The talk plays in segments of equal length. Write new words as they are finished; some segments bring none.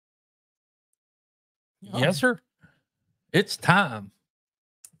Yes, sir. It's time.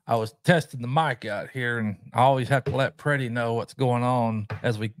 I was testing the mic out here, and I always have to let Pretty know what's going on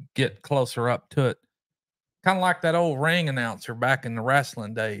as we get closer up to it. Kind of like that old ring announcer back in the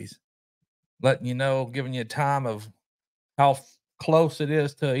wrestling days, letting you know, giving you a time of how close it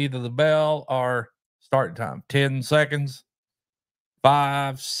is to either the bell or start time. 10 seconds,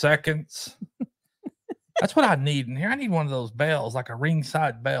 5 seconds. That's what I need in here. I need one of those bells, like a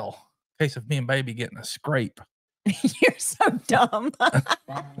ringside bell, in case of me and baby getting a scrape. You're so dumb. 5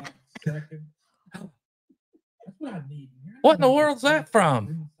 seconds. That's what I need in here. What in the world's that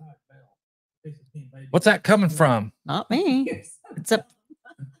from? What's that coming from? Not me. It's a.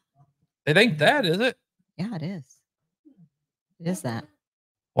 It ain't that, is it? Yeah, it is. It is that.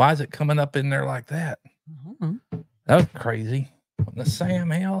 Why is it coming up in there like that? That was crazy. From the Sam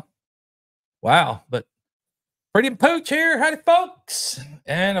Hill. Wow. But Pretty and Pooch here. Howdy, folks.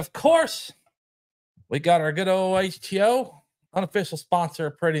 And of course, we got our good old HTO, unofficial sponsor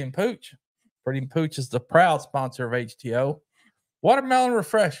of Pretty and Pooch. Pretty and Pooch is the proud sponsor of HTO. Watermelon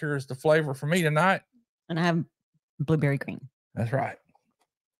refresher is the flavor for me tonight. And I have blueberry green. That's right.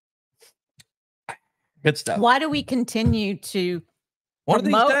 Good stuff. Why do we continue to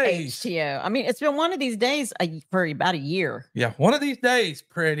promote HTO? I mean, it's been one of these days for about a year. Yeah, one of these days,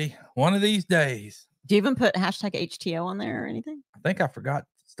 Pretty. One of these days. Do you even put hashtag HTO on there or anything? I think I forgot to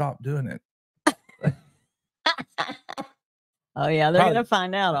stop doing it. Oh, yeah, they're going to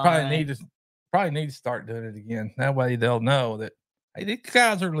find out. Probably need to start doing it again. That way they'll know that, hey, these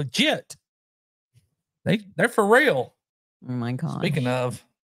guys are legit. They're for real. Oh my God. Speaking of,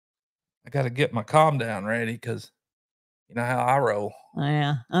 I got to get my calm down ready because you know how I roll. Oh,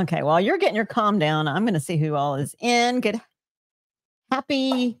 yeah. Okay. While you're getting your calm down, I'm going to see who all is in. Good.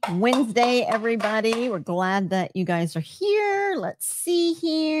 Happy Wednesday, everybody. We're glad that you guys are here. Let's see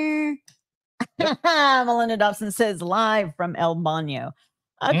here. Melinda Dobson says live from El Bano.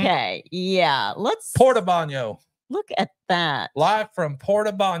 Okay. Yeah. Let's Porta Bano. Look at that. Live from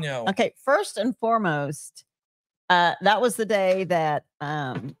Porta Bano. Okay. First and foremost, that was the day that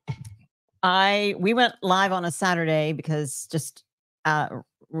we went live on a Saturday because just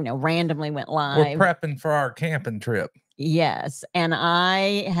randomly went live. We're prepping for our camping trip. Yes. And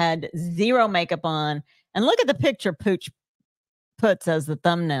I had zero makeup on. And look at the picture Pooch puts as the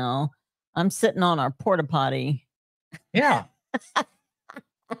thumbnail. I'm sitting on our porta potty. Yeah.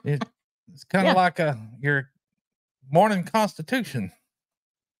 It's kind of like your morning constitution.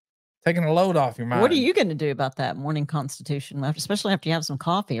 Taking a load off your mind. What are you going to do about that morning constitution? Especially after you have some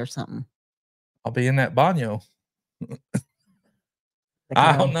coffee or something. I'll be in that baño.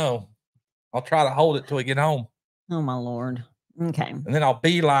 I don't know. I'll try to hold it till we get home. Oh, my Lord. Okay. And then I'll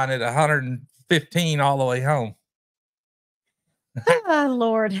beeline it 115 all the way home. Oh,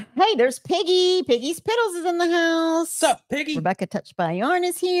 Lord. Hey, there's Piggy. Piggy's Piddles is in the house. What's up, Piggy? Rebecca Touched by Yarn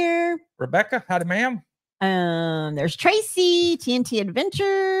is here. Rebecca, howdy, ma'am. There's Tracy, TNT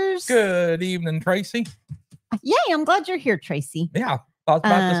Adventures. Good evening, Tracy. Yay, I'm glad you're here, Tracy. Yeah, I was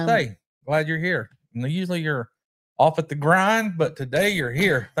about to say, glad you're here. Usually you're off at the grind, but today you're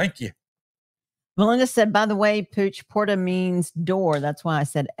here. Thank you. Melinda said, by the way, Pooch, Porta means door. That's why I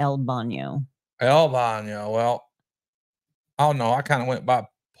said El Bano. El Bano. Well, I don't know. I kind of went by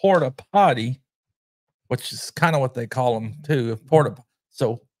Porta Potty, which is kind of what they call them too. Porta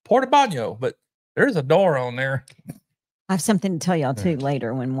Bano, but there's a door on there. I have something to tell y'all too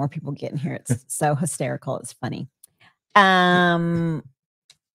later when more people get in here. It's so hysterical. It's funny. There's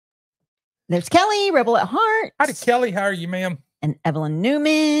Kelly, Rebel at Heart. Howdy, Kelly. How are you, ma'am? And Evelyn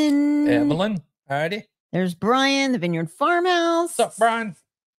Newman. Evelyn, howdy. There's Brian, the Vineyard Farmhouse. What's up, Brian?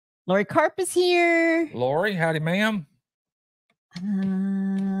 Lori Carp is here. Lori, howdy, ma'am.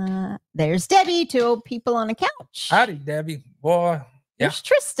 There's Debbie, 2 old people on a couch. Howdy, Debbie. Boy. Yeah. There's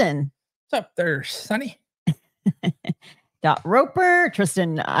Tristan. What's up there, Sonny? Dot Roper.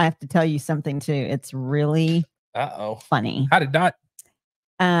 Tristan, I have to tell you something too. It's really funny. Howdy, Dot.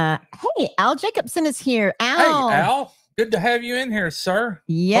 Hey, Al Jacobson is here. Al. Hey, Al. Good to have you in here, sir.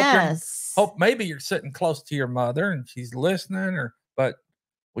 Yes. Hope maybe you're sitting close to your mother and she's listening, but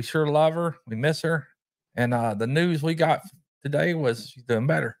we sure love her. We miss her. And the news we got today was she's doing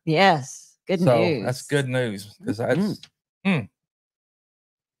better. Yes. Good news. That's good news because that's But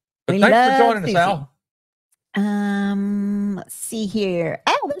thanks for joining us, Al. Let's see here.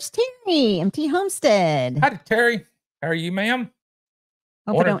 Oh, there's Terry, MT Homestead. Howdy, Terry. How are you, ma'am?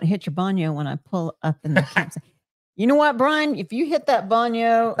 Hope I don't hit your baño when I pull up in the campsite. You know what, Brian? If you hit that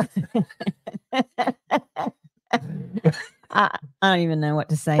baño, I don't even know what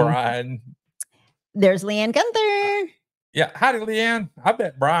to say. Brian. There's Leanne Gunther. Yeah. Howdy, Leanne. I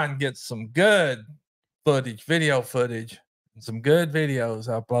bet Brian gets some good footage, video footage, and some good videos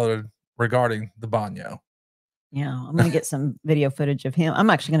uploaded regarding the Bano. Yeah, I'm going to get some video footage of him. I'm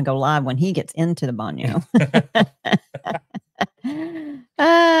actually going to go live when he gets into the Bano.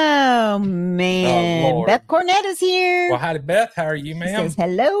 Oh, man. Lord. Beth Cornett is here. Well, howdy, Beth. How are you, She ma'am? says,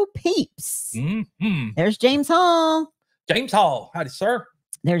 hello, peeps. Mm-hmm. There's James Hall. James Hall. Howdy, sir.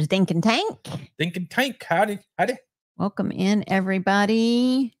 There's Dink and Tank. Dink and Tank. Howdy. Howdy. Welcome in,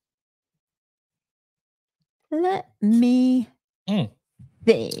 everybody. Let me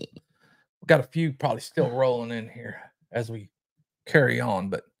see. We've got a few probably still rolling in here as we carry on,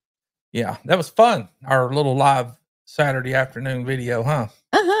 but yeah, that was fun. Our little live Saturday afternoon video, huh?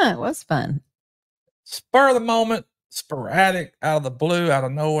 It was fun. Spur of the moment, sporadic, out of the blue, out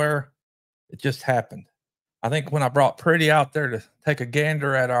of nowhere. It just happened. I think when I brought Pretty out there to take a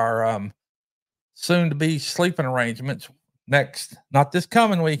gander at our soon to be sleeping arrangements next, not this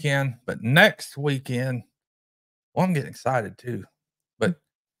coming weekend, but next weekend. Well, I'm getting excited too. But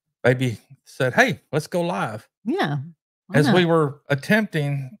baby said, hey, let's go live. Yeah. As we were trying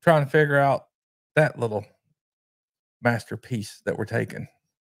to figure out that little masterpiece that we're taking.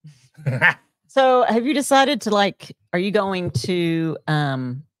 So have you decided to are you going to,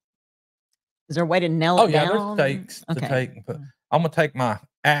 is there a way to nail it down? Oh yeah, there's stakes to take. But I'm going to take my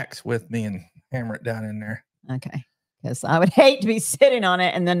axe with me and hammer it down in there. Okay. Because I would hate to be sitting on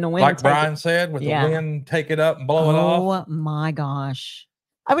it and then the wind. Like Brian said, with the wind, take it up and blow it off. Oh my gosh.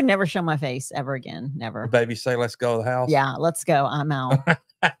 I would never show my face ever again. Never. The baby say, let's go to the house. Yeah, let's go. I'm out.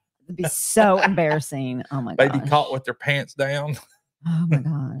 It'd be so embarrassing. Oh my gosh. Baby caught with their pants down. Oh my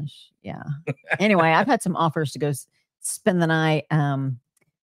gosh. Yeah. Anyway, I've had some offers to go spend the night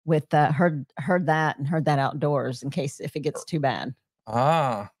with heard that outdoors in case if it gets too bad.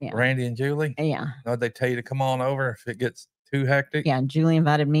 Yeah. Randy and Julie. Yeah. No, they tell you to come on over if it gets too hectic. Yeah, and Julie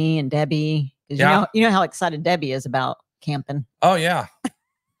invited me and Debbie. Because you know how excited Debbie is about camping. Oh yeah.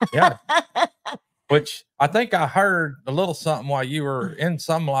 Yeah. Which I think I heard a little something while you were in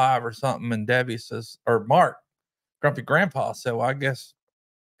some live or something, and Debbie says, or Mark, Grumpy Grandpa said, well, I guess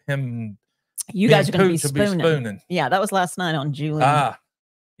you guys are going to be spooning. spooning. Yeah, that was last night on Julie.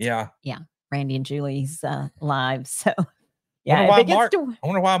 Yeah. Yeah. Randy and Julie's live. So yeah. I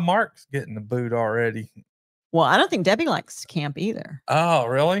wonder why Mark's getting the boot already. Well, I don't think Debbie likes camp either. Oh,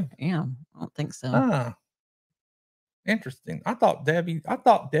 really? Yeah, I don't think so. Interesting. I thought Deb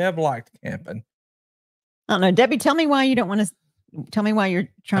liked camping. I don't know. Debbie, tell me why you don't want to. Tell me why you're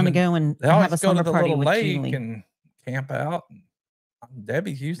trying to go and have a summer party with Julie and camp out.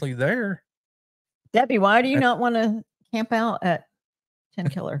 Debbie's usually there. Debbie, why do you not want to camp out at 10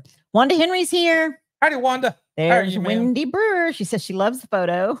 Killer? Wanda Henry's here. Howdy, Wanda. There's Wendy Brewer. She says she loves the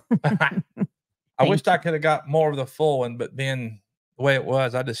photo. I wished I could have got more of the full one, but being the way it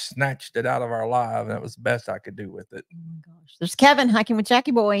was, I just snatched it out of our live, and that was the best I could do with it. Oh my gosh. There's Kevin hiking with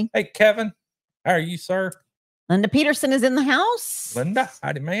Jackie Boy. Hey, Kevin. How are you, sir? Linda Peterson is in the house. Linda,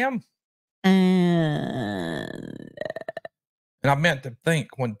 howdy, ma'am. And I meant to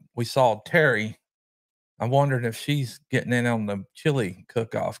think when we saw Terry, I wondered if she's getting in on the chili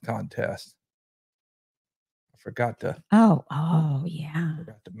cook-off contest. I forgot to. Oh yeah.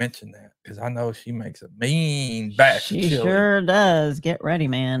 Forgot to mention that because I know she makes a mean batch of chili. She sure does. Get ready,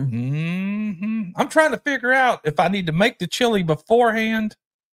 man. Mm-hmm. I'm trying to figure out if I need to make the chili beforehand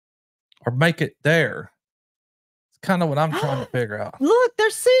or make it there. It's kind of what I'm trying to figure out. Look,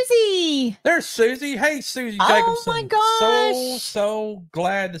 there's Susie. There's Susie. Hey, Susie Jacobson. Oh my gosh. So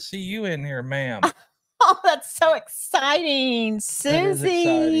glad to see you in here, ma'am. Oh, that's so exciting.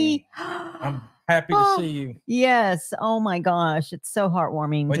 Susie. Exciting. I'm happy to see you. Yes. Oh my gosh. It's so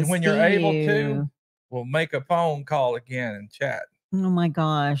heartwarming. When you're able to, we'll make a phone call again and chat. Oh my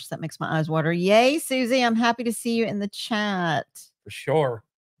gosh. That makes my eyes water. Yay, Susie. I'm happy to see you in the chat. For sure.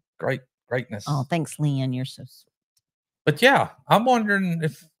 Greatness. Oh, thanks, Leanne. You're so sweet. But yeah, I'm wondering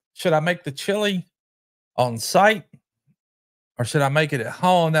should I make the chili on site or should I make it at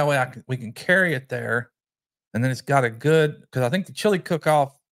home? That way we can carry it there. And then it's got a good, because I think the chili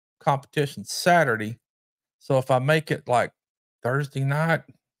cook-off competition Saturday. So if I make it like Thursday night,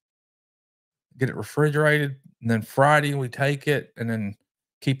 get it refrigerated, and then Friday we take it and then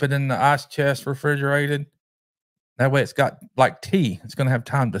keep it in the ice chest refrigerated. That way it's got like tea. It's going to have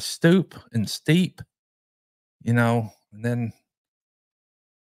time to stoop and steep, and then.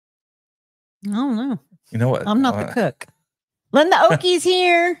 I don't know. You know what? I'm not the cook. Linda Oakey's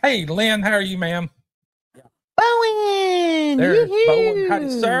here. Hey, Lynn, how are you, ma'am? Bowen. There's Bowen.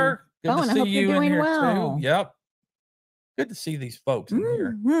 Howdy, sir. Good Bowen, to see you in here well. too. Yep. Good to see these folks in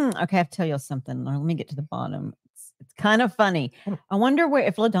here. Okay, I have to tell you something. Let me get to the bottom. It's kind of funny. I wonder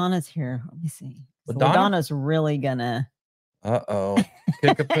if LaDonna's here. Let me see. So Ladonna's really gonna.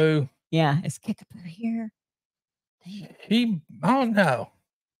 Kickapoo. Yeah, is Kickapoo here? I don't know.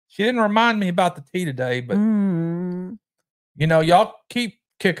 She didn't remind me about the tea today, but you know, y'all keep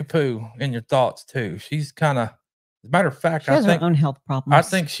Kickapoo in your thoughts too. She's kind of, as a matter of fact, she has her own health problems. I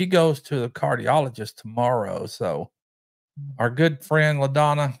think she goes to the cardiologist tomorrow. So our good friend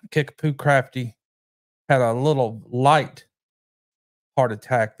LaDonna Kickapoo Crafty had a little light heart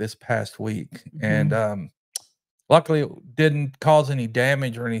attack this past week, and luckily it didn't cause any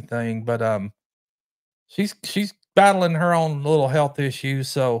damage or anything. But she's battling her own little health issues.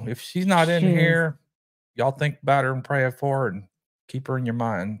 So if she's not in here, y'all think about her and pray for her and keep her in your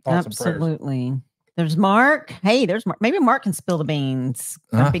mind. Thoughts and prayers. Absolutely. There's Mark. Hey, there's Mark. Maybe Mark can spill the beans.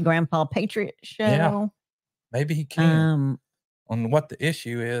 Grumpy Grandpa Patriot Show. Yeah, maybe he can on what the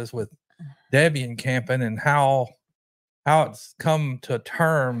issue is with Debbie and camping and how it's come to a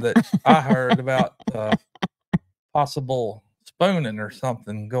term that I heard about possible spooning or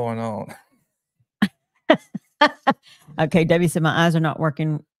something going on. Okay, Debbie said my eyes are not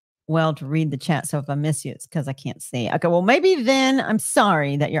working well to read the chat, so if I miss you, it's because I can't see. Okay, well maybe then I'm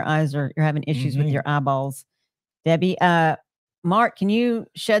sorry that your eyes you're having issues with your eyeballs, Debbie. Mark, can you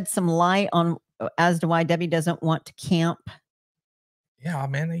shed some light on as to why Debbie doesn't want to camp? Yeah,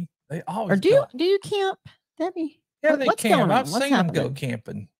 man, they always. Or do you camp, Debbie? Yeah, they camp. I've seen them go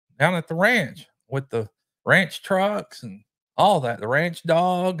camping down at the ranch with the ranch trucks and all that. The ranch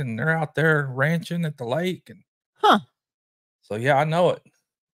dog, and they're out there ranching at the lake. And so yeah, I know it.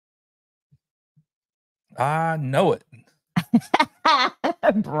 I know it.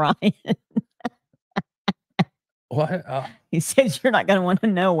 Brian. What? He says you're not going to want to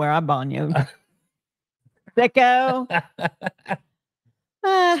know where I bonyoed. Sicko.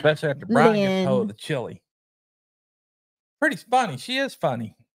 Especially after Brian gets the chili. Pretty funny. She is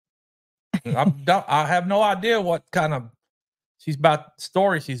funny. I have no idea what kind of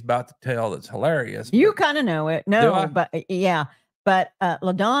story she's about to tell that's hilarious. You kind of know it. No, but yeah. But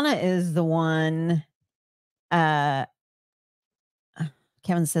LaDonna is the one. Kevin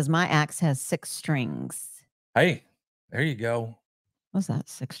says my axe has 6 strings. Hey, there you go. What's that?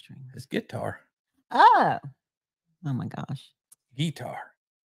 6 strings? It's guitar. Oh my gosh. Guitar.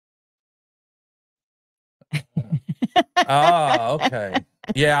 Oh, okay.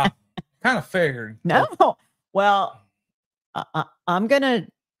 Yeah, kind of figured. No, well, I'm gonna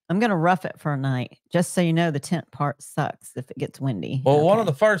rough it for a night, just so you know. The tent part sucks if it gets windy. Well, one of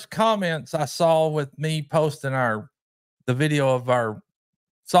the first comments I saw with me posting the video of our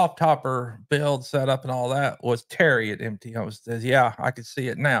soft topper build setup and all that was Terry at Empty House. Says, yeah, I could see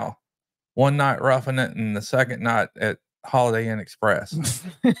it now. One night roughing it, and the second night at Holiday Inn Express.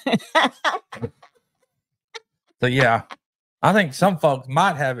 So yeah, I think some folks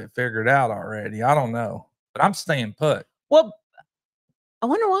might have it figured out already. I don't know, but I'm staying put. Well, I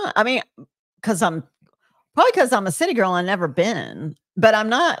wonder why. I mean, because I'm a city girl. I've never been, but I'm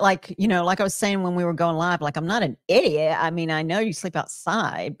not like I was saying when we were going live. Like I'm not an idiot. I mean, I know you sleep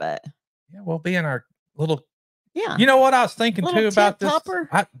outside, but yeah, we'll be in our little. Yeah. You know what I was thinking too about this? Topper?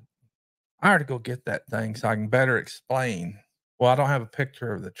 I ought to go get that thing so I can better explain. Well, I don't have a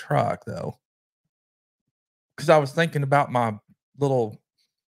picture of the truck though. Because I was thinking about my little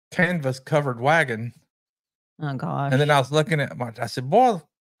canvas covered wagon. Oh gosh. And then I was looking at I said, boy,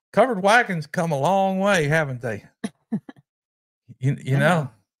 covered wagons come a long way, haven't they? you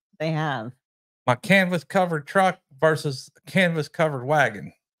know, they have. My canvas covered truck versus a canvas covered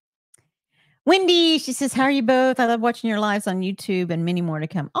wagon. Wendy, she says, how are you both? I love watching your lives on YouTube and many more to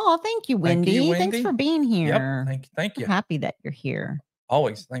come. Oh, thank you, Wendy. Thank you, Wendy. Thanks for being here. Yep, thank you. I'm happy that you're here.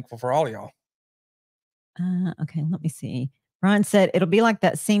 Always thankful for all of y'all. Okay, let me see. Brian said it'll be like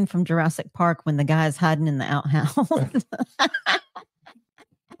that scene from Jurassic Park when the guy's hiding in the outhouse.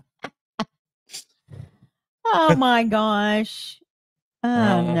 Oh my gosh.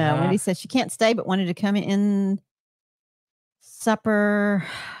 Oh no. Wendy said she can't stay but wanted to come in supper.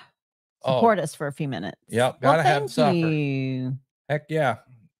 Support us for a few minutes. Yep, gotta have supper. You. Heck yeah.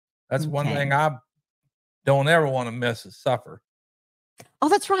 That's one thing I don't ever want to miss is supper. Oh,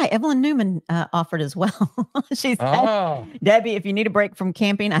 that's right. Evelyn Newman offered as well. She said, Debbie, if you need a break from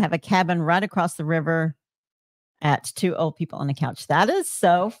camping, I have a cabin right across the river at 2 old people on the couch. That is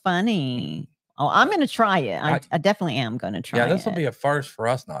so funny. Oh, I'm going to try it. I definitely am going to try it. Yeah, this will be a first for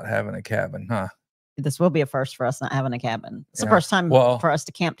us not having a cabin, huh? This will be a first for us not having a cabin. It's the first time for us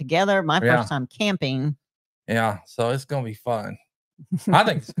to camp together. My first time camping. Yeah, so it's going to be fun. I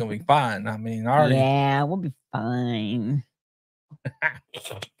think it's going to be fine. I mean, yeah, we'll be fine.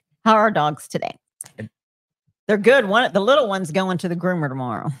 How are our dogs today? They're good. The little one's going to the groomer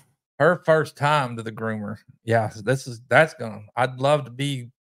tomorrow. her first time to the groomer. Yeah, I'd love to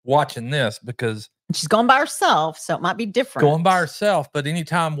be watching this because she's going by herself, so it might be different. Going by herself, but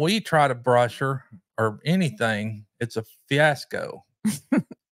anytime we try to brush her or anything, it's a fiasco.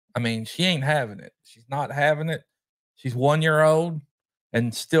 I mean, she ain't having it. She's not having it. She's 1 year old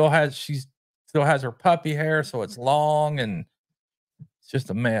and still has her puppy hair, so it's long and it's just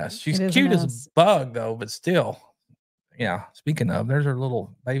a mess. She's cute as a bug though, but still. Yeah. Speaking of, there's her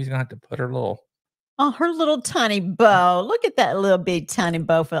little baby's gonna have to put her little. Oh, her little tiny bow. Look at that little bitty tiny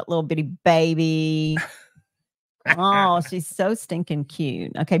bow for that little bitty baby. Oh, she's so stinking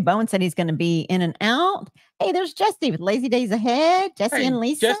cute. Okay, Bowen said he's going to be in and out. Hey, there's Jesse with Lazy Days Ahead. Jesse and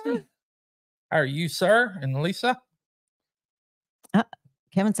Lisa. Jesse, how are you, sir? And Lisa?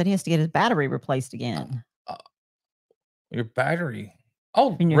 Kevin said he has to get his battery replaced again. Your battery?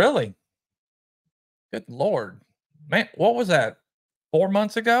 Oh, really? Good Lord. Man, what was that? 4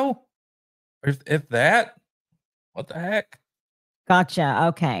 months ago? If that? What the heck? Gotcha.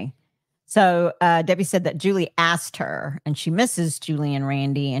 Okay. So Debbie said that Julie asked her, and she misses Julie and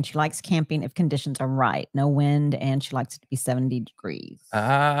Randy, and she likes camping if conditions are right. No wind, and she likes it to be 70 degrees.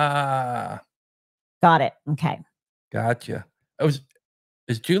 Ah. Got it. Okay. Gotcha.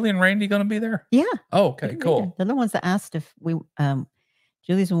 Is Julie and Randy going to be there? Yeah. Oh, okay, cool. They're the ones that asked if we,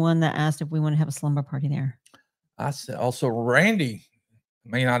 Julie's the one that asked if we want to have a slumber party there. I said, also Randy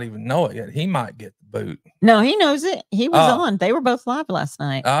may not even know it yet. He might get the boot. No, he knows it. He was on. They were both live last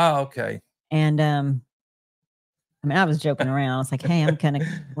night. Oh, okay. And I mean, I was joking around. I was like, hey,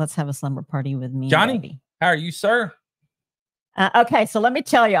 let's have a slumber party with me. Johnny, baby. How are you, sir? Okay, so let me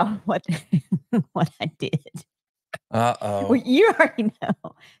tell y'all what I did. Uh-oh. Well, you already know.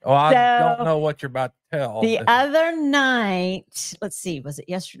 Oh, I don't know what you're about to tell. The other night, let's see, was it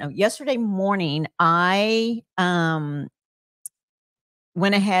yesterday? No, yesterday morning, I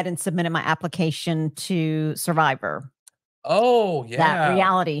went ahead and submitted my application to Survivor. Oh, yeah. That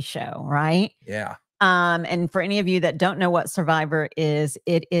reality show, right? Yeah. And for any of you that don't know what Survivor is,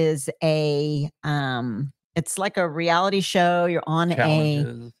 it is it's like a reality show. You're on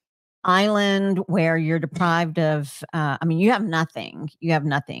a island where you're deprived of you have nothing. You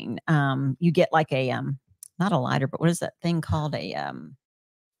get like a not a lighter, but what is that thing called? A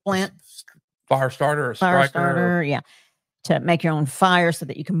flint, fire starter, or fire starter, yeah, to make your own fire so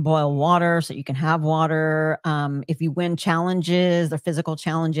that you can boil water, so you can have water. If you win challenges, they're physical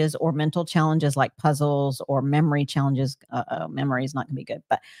challenges or mental challenges like puzzles or memory challenges. Memory is not gonna be good,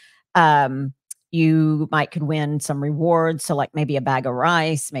 but you could win some rewards. So like maybe a bag of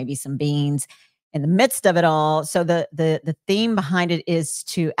rice, maybe some beans in the midst of it all. So the theme behind it is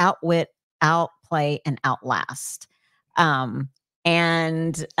to outwit, outplay, and outlast.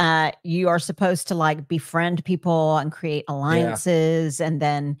 And you are supposed to like befriend people and create alliances. Yeah. And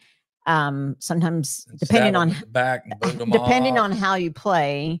then sometimes depending on how you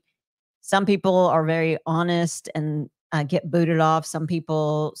play, some people are very honest and get booted off. Some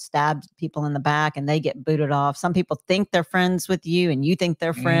people stab people in the back and they get booted off. Some people think they're friends with you and you think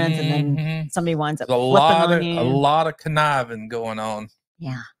they're friends, and then somebody winds up flipping on you. A lot of conniving going on.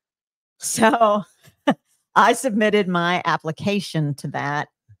 Yeah. So I submitted my application to that,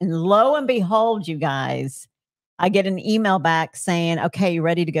 and lo and behold, you guys, I get an email back saying, okay, you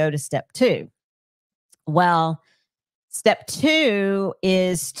ready to go to step 2? Well, step 2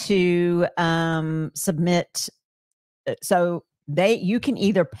 is to submit. So you can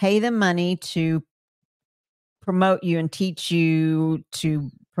either pay them money to promote you and teach you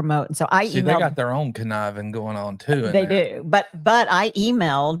to promote. And so they got their own conniving going on too. They do. But I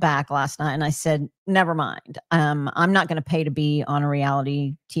emailed back last night and I said, never mind. I'm not going to pay to be on a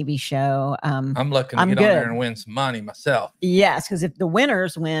reality TV show. I'm looking to get on there and win some money myself. Yes, because if the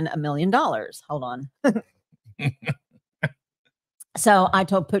winners win $1 million, hold on. So I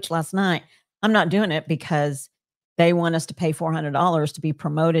told Pooch last night, I'm not doing it because they want us to pay $400 to be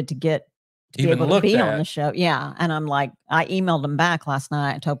promoted to be able to be on the show. Yeah. And I'm like, I emailed them back last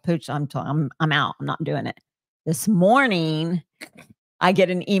night. I told Pooch, I'm out. I'm not doing it. This morning, I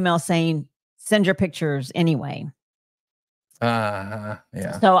get an email saying, send your pictures anyway. Yeah.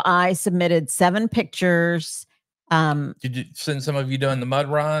 So I submitted 7 pictures. Did you send some of you doing the mud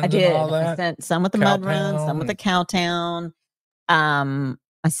runs? I did. And all that? I sent some with the mud runs, some with the Cowtown.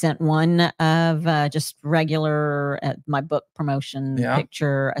 I sent one of just regular my book promotion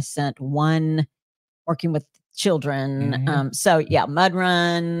picture. I sent one working with children. So yeah, mud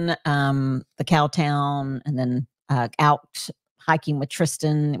run, the Cowtown, and then out hiking with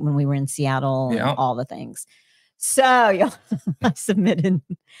Tristan when we were in Seattle, and all the things. So I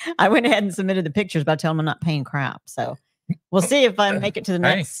went ahead and submitted the pictures, but I told them I'm not paying crap. So We'll see if I make it to the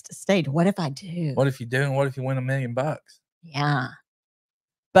Hey. next stage. What if I do? What if you do? And what if you win $1 million? Yeah.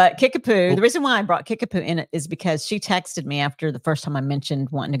 But Kickapoo, the reason why I brought Kickapoo in it is because she texted me after the first time I mentioned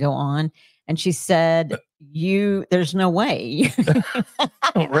wanting to go on. And she said, there's no way.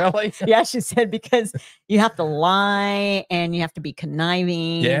 Really? Yeah, she said, because you have to lie and you have to be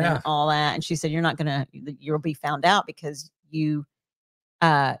conniving and all that. And she said, you'll be found out because you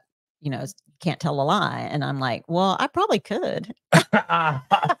can't tell a lie. And I'm like, well, I probably could. I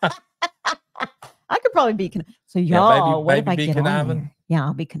could probably be so y'all. What if I get conniving? Yeah,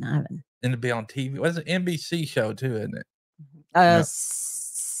 I'll be conniving. And to be on TV. What's an NBC show too, isn't it?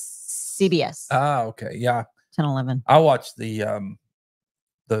 CBS. Ah, okay, yeah. 10-11. I watched the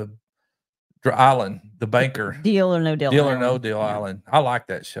Island, the banker. Deal or No Deal. Deal or No Deal Island. I like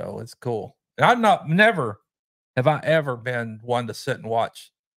that show. It's cool. And never have I ever been one to sit and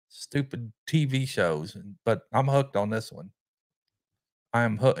watch stupid TV shows, but I'm hooked on this one. I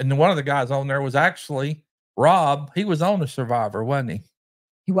am hooked. And one of the guys on there was actually Rob. He was on the Survivor, wasn't he?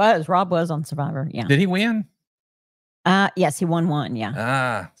 He was. Rob was on Survivor. Yeah. Did he win? Yes, he won one.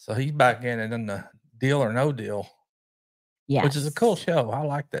 Yeah. So he's back in it in the Deal or No Deal. Yeah. Which is a cool show. I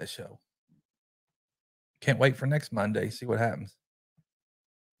like that show. Can't wait for next Monday. See what happens.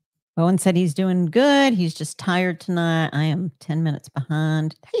 Owen said he's doing good. He's just tired tonight. I am 10 minutes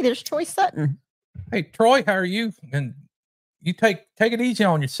behind. Hey, there's Troy Sutton. Hey, Troy, how are you? And you take it easy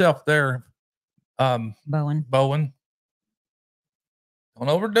on yourself there. Bowen. Don't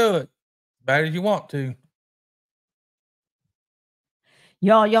overdo it. Bad as you want to.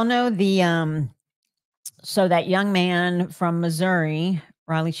 Y'all know the so that young man from Missouri,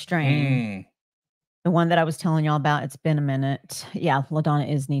 Riley Strain, the one that I was telling y'all about, it's been a minute. Yeah,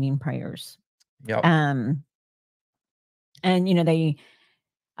 LaDonna is needing prayers. Yep. And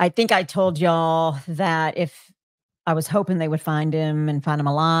I think I told y'all that if I was hoping they would find him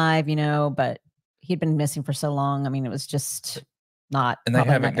alive, but he'd been missing for so long. I mean, it was just not. And they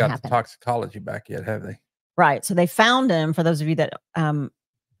haven't got the toxicology back yet, have they? Right. So they found him, for those of you that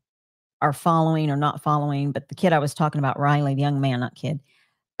are following or not following, but the kid I was talking about, Riley, the young man, not kid.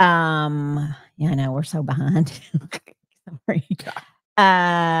 Yeah, I know we're so behind. Sorry.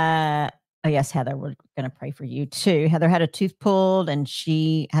 Oh yes, Heather, we're going to pray for you too. Heather had a tooth pulled and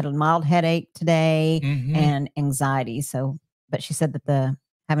she had a mild headache today and anxiety. So, but she said that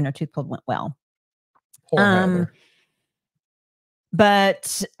having her tooth pulled went well. Poor Heather.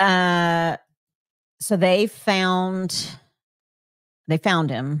 But so they found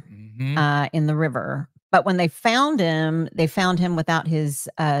him in the river. But when they found him without his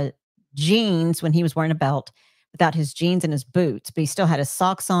jeans, when he was wearing a belt, without his jeans and his boots, but he still had his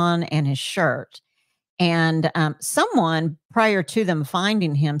socks on and his shirt. And someone prior to them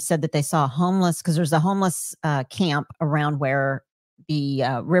finding him said that they saw a homeless, because there's a homeless camp around where the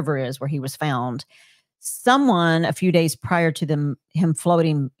river is, where he was found. Someone a few days prior to him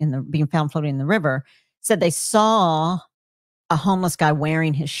being found floating in the river said they saw a homeless guy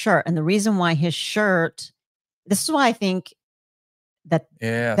wearing his shirt. And the reason why his shirt, this is why I think that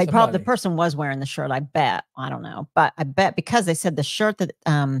the person was wearing the shirt. I bet. I don't know. But I bet because they said the shirt that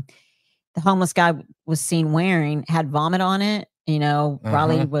the homeless guy was seen wearing had vomit on it.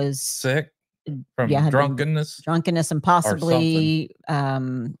 Riley was sick from drunkenness and possibly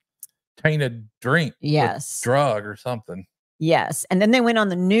tainted drink. Yes. Drug or something. Yes. And then they went on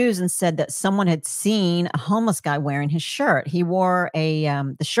the news and said that someone had seen a homeless guy wearing his shirt. He wore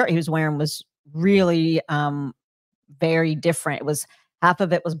the shirt he was wearing was really very different. It was half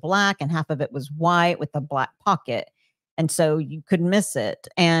of it was black and half of it was white with a black pocket. And so you couldn't miss it.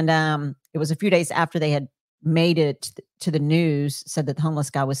 And it was a few days after they had made it to the news, said that the homeless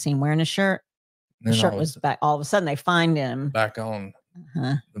guy was seen wearing a shirt. The shirt was back. All of a sudden they find him back on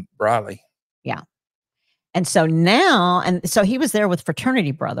Riley. Yeah. And so now, he was there with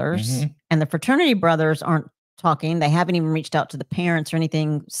fraternity brothers, and the fraternity brothers aren't talking. They haven't even reached out to the parents or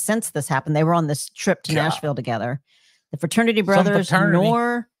anything since this happened. They were on this trip to Nashville together. The fraternity brothers,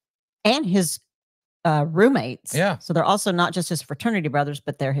 and his roommates. Yeah. So they're also not just his fraternity brothers,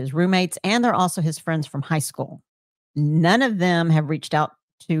 but they're his roommates, and they're also his friends from high school. None of them have reached out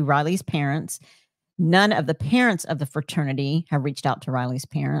to Riley's parents. None of the parents of the fraternity have reached out to Riley's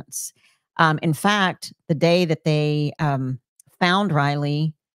parents. In fact, the day that they found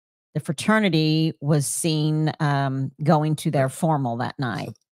Riley, the fraternity was seen going to their formal that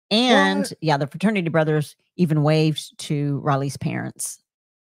night. And the fraternity brothers even waved to Riley's parents,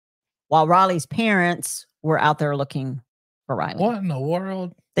 while Riley's parents were out there looking for Riley. What in the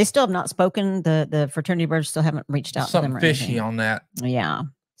world? They still have not spoken. The fraternity brothers still haven't reached out to them. Something fishy on that. Yeah.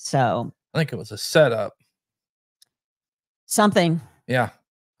 So I think it was a setup. Something. Yeah,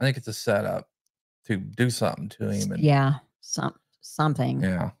 I think it's a setup to do something to him. And Yeah, something.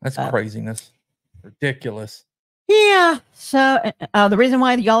 yeah, that's craziness. Ridiculous. Yeah. So the reason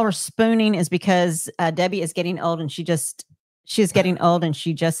why y'all are spooning is because Debbie is getting old and she's getting old and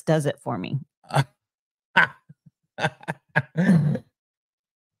she just does it for me.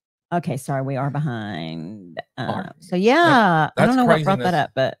 Okay, sorry, we are behind. So yeah, I don't know what brought that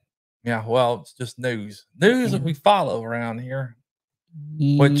up, but yeah, well, it's just news that we follow around here,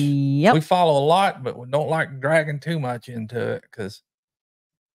 which we follow a lot, but we don't like dragging too much into it because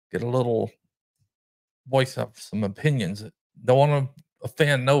get a little voice of some opinions that don't want to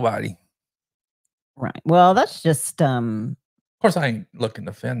offend nobody. Right. Well, that's just of course I ain't looking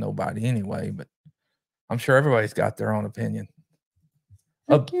to offend nobody anyway, but I'm sure everybody's got their own opinion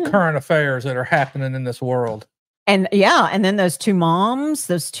of current affairs that are happening in this world. And yeah, and then those two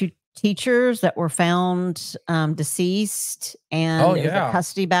teachers that were found deceased, and it was a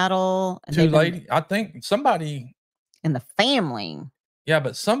custody battle. Two ladies, I think somebody in the family. Yeah,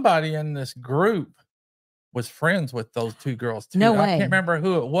 but somebody in this group was friends with those two girls too. No way. I can't remember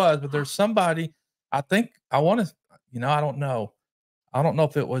who it was, but there's somebody. I think I want to. I don't know. I don't know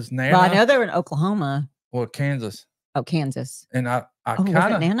if it was Nana. Well, I know they were in Oklahoma. Or Kansas. Oh, Kansas. And I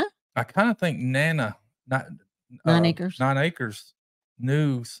kind of Nana. I kind of think Nana, not 9 Acres. 9 Acres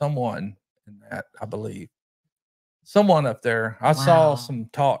knew someone in that. I believe someone up there. I saw some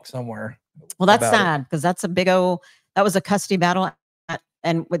talk somewhere. Well, that's sad because that's a big old. That was a custody battle,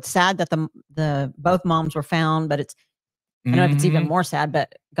 and it's sad that the both moms were found. But it's I don't know if it's even more sad.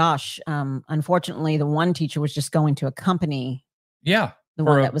 But gosh, unfortunately, the one teacher was just going to accompany. Yeah. The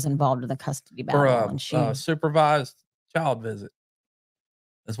one that was involved in the custody battle. And she supervised child visit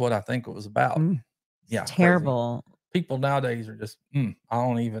is what I think it was about. Yeah. Terrible. Crazy. People nowadays are just, I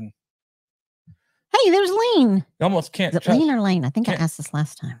don't even. Hey, there's Lane. You almost can't trust. Lane or Lane? I think I asked this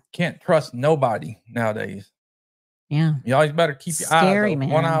last time. Can't trust nobody nowadays. Yeah. You always better keep your eyes open,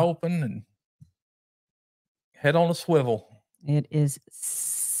 one eye open and head on a swivel. It is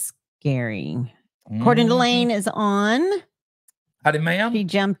scary. According to Lane is on. Howdy, ma'am. He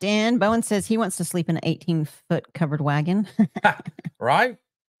jumped in. Bowen says he wants to sleep in an 18-foot covered wagon. Right?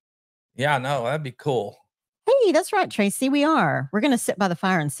 Yeah, I know. That'd be cool. Hey, that's right, Tracy. We are. We're going to sit by the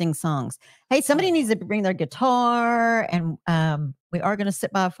fire and sing songs. Hey, somebody needs to bring their guitar, and we are going to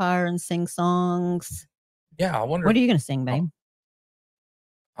sit by a fire and sing songs. Yeah, I wonder. What are you going to sing, babe?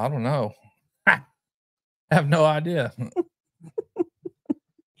 I don't know. I have no idea.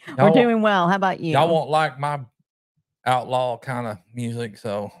 We're doing well. How about you? Y'all won't like my outlaw kind of music,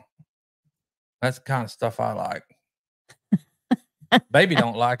 so that's the kind of stuff I like. Baby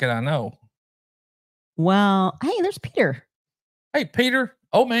don't like it, I know. Well, hey, there's Peter. Hey, Peter,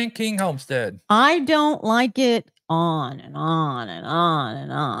 Old Man King Homestead. I don't like it on and on and on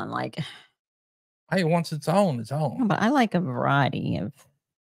and on. Like, hey, once it's on, it's on. But I like a variety of.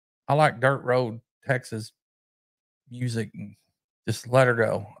 I like Dirt Road, Texas music, and just let her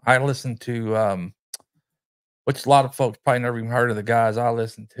go. I listen to which a lot of folks probably never even heard of the guys I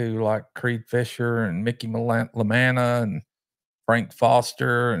listen to, like Creed Fisher and Mickey LaManna and Frank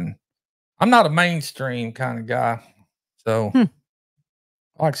Foster. And I'm not a mainstream kind of guy. So I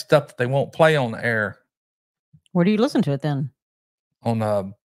like stuff that they won't play on the air. Where do you listen to it then?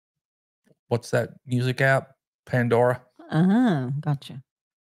 On what's that music app? Pandora. Gotcha.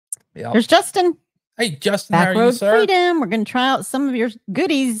 Yeah. There's Justin. Hey, Justin, Back how are Road you, sir? Freedom. We're going to try out some of your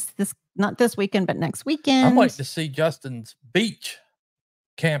goodies not this weekend, but next weekend. I'm waiting to see Justin's beach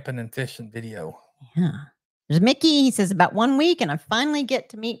camping and fishing video. Yeah. There's Mickey. He says about 1 week, and I finally get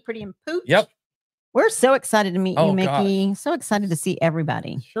to meet Pretty and Pooch. Yep. We're so excited to meet you, Mickey. Gosh. So excited to see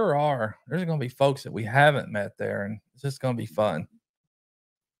everybody. Sure are. There's going to be folks that we haven't met there, and it's just going to be fun.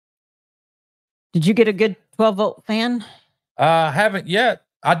 Did you get a good 12-volt fan? Haven't yet.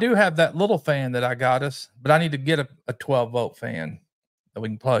 I do have that little fan that I got us, but I need to get a 12-volt fan that we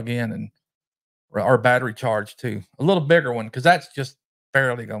can plug in and or battery charge too. A little bigger one, because that's just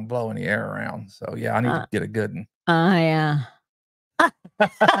barely going to blow any air around. So yeah, I need to get a good one. Yeah.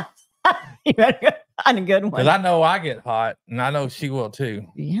 You better find a good one. Because I know I get hot, and I know she will too.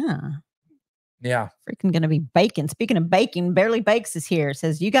 Yeah. Yeah. Freaking going to be baking. Speaking of baking, Barely Bakes is here.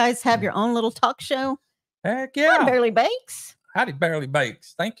 Says, you guys have your own little talk show? Heck yeah. Hi, Barely Bakes. Howdy, Barely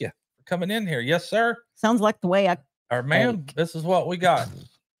Bakes. Thank you for coming in here. Yes, sir. Sounds like the way I. Or ma'am, this is what we got.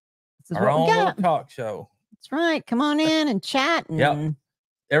 Our own little talk show. That's right. Come on in and chat. Yep.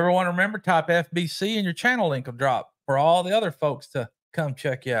 Everyone remember, type FBC and your channel link will drop for all the other folks to come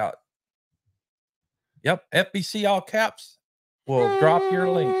check you out. Yep. FBC all caps will drop your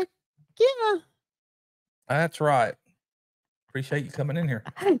link. Yeah. That's right. appreciate you coming in here.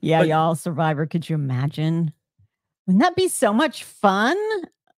 Yeah, But- y'all, Survivor. Could you imagine? Wouldn't that be so much fun?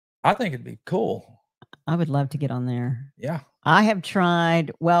 I think it'd be cool. I would love to get on there. Yeah. I have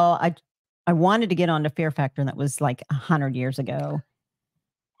tried. Well, I wanted to get on to Fear Factor, and that was like 100 years ago.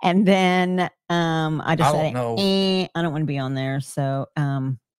 And then I decided, I don't want to be on there. So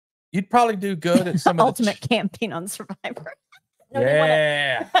you'd probably do good at some of ultimate camping on Survivor.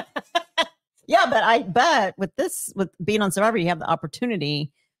 Yeah. Yeah, but with being on Survivor, you have the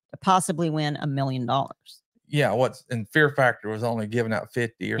opportunity to possibly win $1 million. Yeah, what's in Fear Factor was only giving out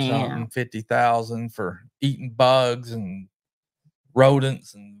 50 or something, 50,000 for eating bugs and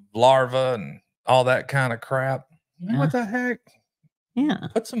rodents and larvae and all that kind of crap. Yeah. What the heck? Yeah.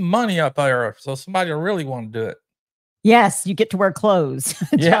 Put some money up there so somebody will really want to do it. Yes, you get to wear clothes,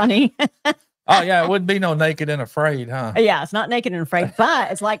 Johnny. Oh, yeah, it wouldn't be no Naked and Afraid, huh? Yeah, it's not Naked and Afraid,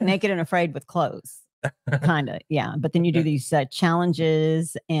 but it's like Naked and Afraid with clothes. Kind of, yeah. But then you do these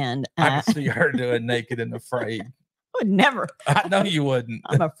challenges, and I can see her doing Naked and Afraid. I would never. I know you wouldn't.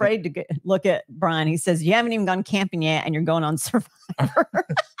 I'm afraid to look at Brian. He says, you haven't even gone camping yet, and you're going on Survivor.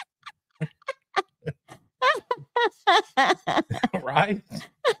 Right?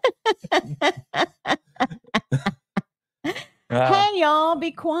 Hey, y'all,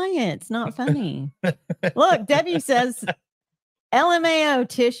 be quiet. It's not funny. Look, Debbie says, LMAO,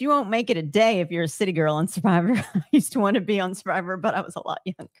 Tish, you won't make it a day if you're a city girl on Survivor. I used to want to be on Survivor, but I was a lot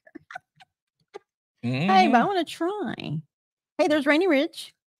younger. Hey, but I want to try. Hey, there's Rainy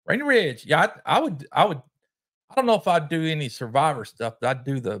Ridge. Rainy Ridge. Yeah, I would. I don't know if I'd do any Survivor stuff, but I'd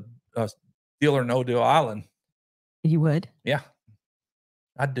do the Deal or No Deal Island. You would? Yeah,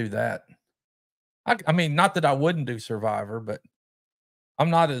 I'd do that. I mean, not that I wouldn't do Survivor, but I'm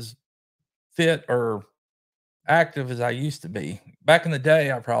not as fit or active as I used to be. Back in the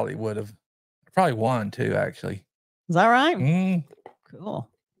day, I probably would have. I probably won too, actually. Is that right? Cool.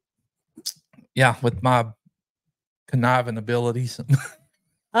 Yeah, with my conniving abilities.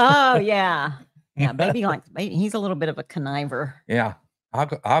 Oh, yeah. Yeah, baby he's a little bit of a conniver. Yeah, I'll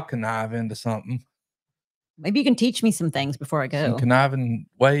connive into something. Maybe you can teach me some things before I go. Some conniving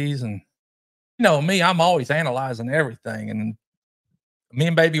ways. And you know me, I'm always analyzing everything. And me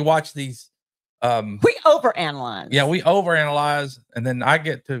and baby watch these. We overanalyze. Yeah, we overanalyze. And then I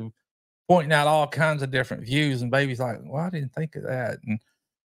get to pointing out all kinds of different views. And baby's like, well, I didn't think of that. And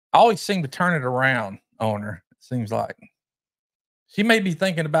I always seem to turn it around on her. It seems like she may be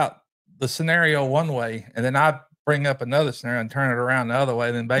thinking about the scenario one way, and then I bring up another scenario and turn it around the other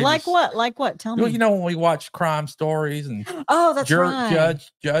way. Then baby, like what? Tell me. You know when we watch crime stories and that's right.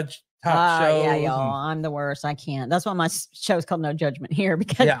 judge type shows. Yeah, y'all. I'm the worst. I can't. That's why my show's called No Judgment Here,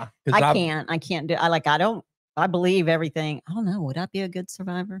 because I can't do. I believe everything. I don't know. Would I be a good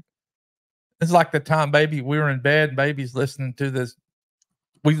survivor? It's like the time baby we were in bed. And baby's listening to this.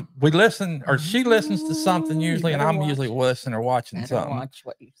 We listen, or she listens to something usually, and I'm usually listening or watching something. Watch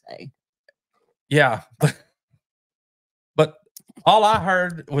what you say. Yeah, but all I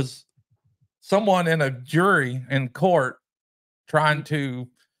heard was someone in a jury in court trying to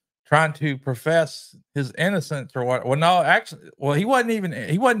profess his innocence or what. Well, no, actually, he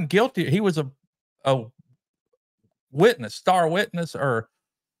wasn't guilty. He was a witness, star witness, or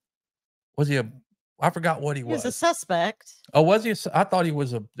was he I forgot what he was. He was a suspect. Oh, was he? I thought he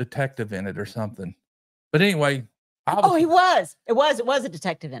was a detective in it or something. But anyway. He was. It was a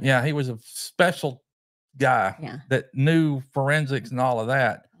detective in it. Yeah, he was a special guy that knew forensics and all of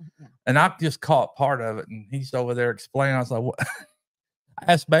that. Yeah. And I just caught part of it. And he's over there explaining. I was like, what?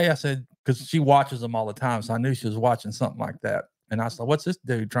 I asked Bay, I said, because she watches them all the time. So I knew she was watching something like that. And I said, what's this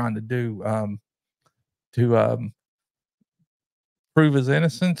dude trying to do to prove his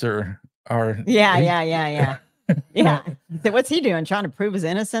innocence or yeah. Yeah. So what's he doing? Trying to prove his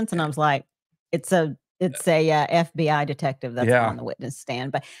innocence? And I was like, it's a FBI detective that's on the witness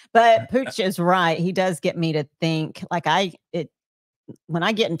stand. But Pooch is right. He does get me to think. Like when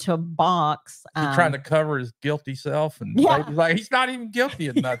I get into a box, he's trying to cover his guilty self, and like he's not even guilty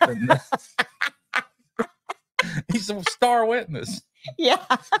of nothing. He's a star witness. Yeah.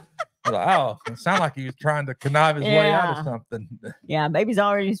 Like, it sounded like he was trying to connive his way out of something. Yeah, baby's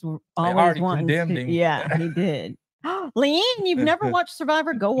always wanting condemned him. Yeah, he did. Leanne, you've never watched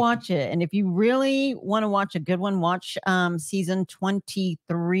Survivor? Go watch it. And if you really want to watch a good one, watch season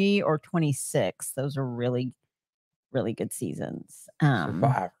 23 or 26. Those are really, really good seasons.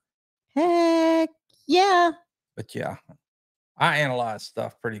 Survivor. Heck yeah. But yeah, I analyze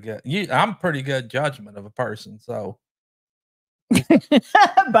stuff pretty good. I'm pretty good judgment of a person, so.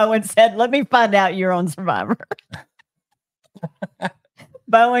 Bowen said, let me find out you're on Survivor.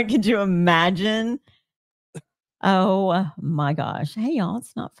 Bowen, could you imagine Oh my gosh. Hey, y'all,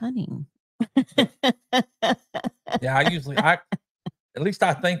 it's not funny. Yeah, at least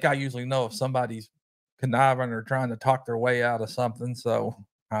I think I usually know if somebody's conniving or trying to talk their way out of something. So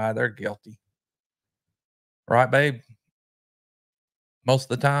they're guilty. Right, babe?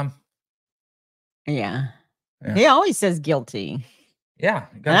 Most of the time. Yeah. Yeah. He always says guilty. Yeah.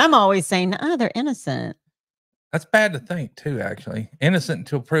 And I'm always saying, oh, they're innocent. That's bad to think too, actually. Innocent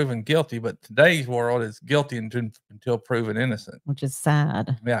until proven guilty, but today's world is guilty until proven innocent. Which is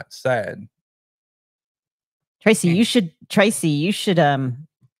sad. Yeah, it's sad. Tracy, you should try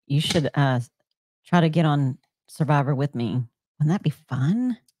to get on Survivor with me. Wouldn't that be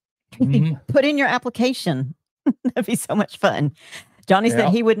fun? Tracy, put in your application. That'd be so much fun. Johnny said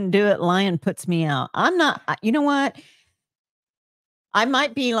he wouldn't do it. Lion puts me out. I'm not, you know what? I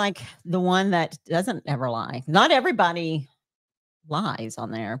might be like the one that doesn't ever lie. Not everybody lies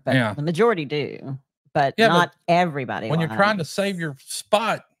on there, but the majority do. But not everybody when lies. You're trying to save your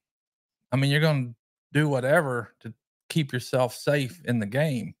spot, I mean, you're going to do whatever to keep yourself safe in the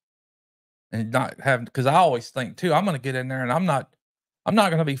game and not have, because I always think too, I'm going to get in there and I'm not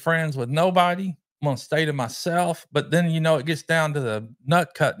going to be friends with nobody. I'm going to stay to myself. But then, it gets down to the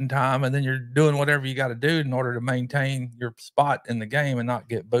nut cutting time, and then you're doing whatever you got to do in order to maintain your spot in the game and not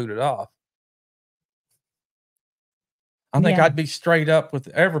get booted off. I think I'd be straight up with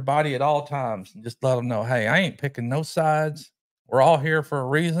everybody at all times and just let them know, hey, I ain't picking no sides. We're all here for a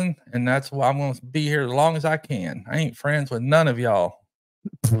reason, and that's why I'm going to be here as long as I can. I ain't friends with none of y'all.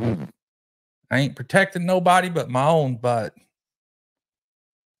 I ain't protecting nobody but my own butt.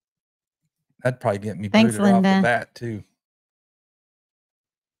 That'd probably get me booted off the bat too.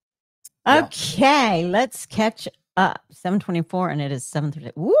 Okay, let's catch up. 7:24, and it is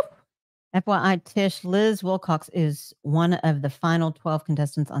 7:30. Woo! FYI, Tish, Liz Wilcox is one of the final 12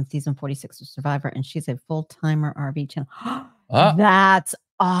 contestants on season 46 of Survivor, and she's a full-timer RV channel. That's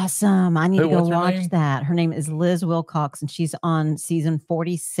awesome. I need to go watch that. Her name is Liz Wilcox, and she's on season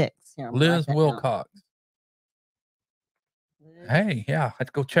 46. Liz Wilcox. Hey, yeah,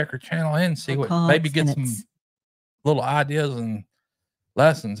 I'd go check her channel and see what, maybe get some little ideas and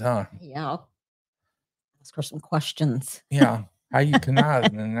lessons, huh? Yeah, I'll ask her some questions. Yeah, how you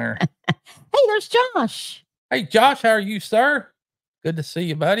conniving in there? Hey, there's Josh. Hey, Josh, how are you, sir? Good to see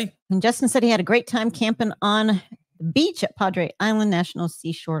you, buddy. And Justin said he had a great time camping on the beach at Padre Island National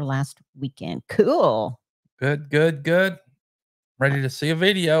Seashore last weekend. Cool. Good, good, good. Ready to see a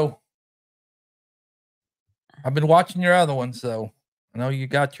video. I've been watching your other one, so I know you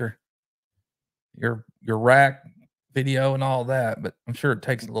got your rack video and all that, but I'm sure it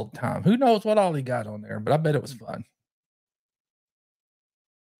takes a little time. Who knows what all he got on there, but I bet it was fun.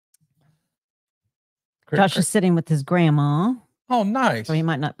 Josh is sitting with his grandma. Oh, nice. So he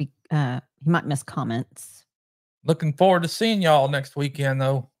might not be, he might miss comments. Looking forward to seeing y'all next weekend,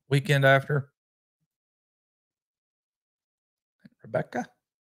 though. Weekend after. Rebecca?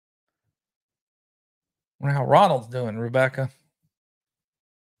 I wonder how Ronald's doing, Rebecca.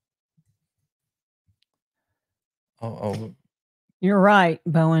 Oh. You're right,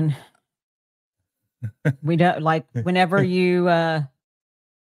 Bowen. We don't like whenever you're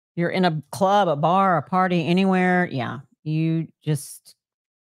in a club, a bar, a party, anywhere. Yeah. You just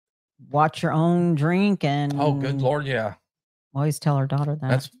watch your own drink and oh, good Lord. Yeah. Always tell our daughter that.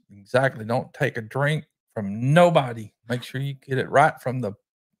 That's exactly. Don't take a drink from nobody. Make sure you get it right from the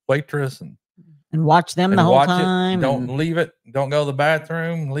waitress and watch them the whole time. Don't leave it. Don't go to the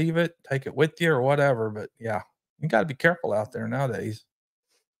bathroom. Leave it. Take it with you or whatever. But yeah, you got to be careful out there nowadays.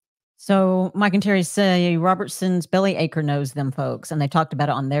 So Mike and Terry say Robertson's Belly Acre knows them folks, and they talked about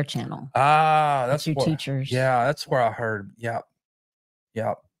it on their channel. Ah, that's your teachers. Yeah, that's where I heard. Yep.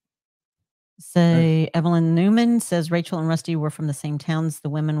 Say Evelyn Newman says Rachel and Rusty were from the same towns the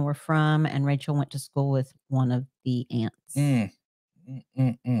women were from, and Rachel went to school with one of the aunts.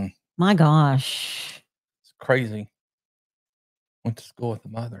 My gosh. It's crazy. Went to school with the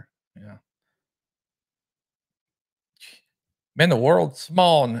mother. Yeah. Man, the world's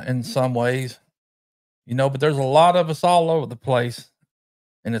small in some ways, but there's a lot of us all over the place.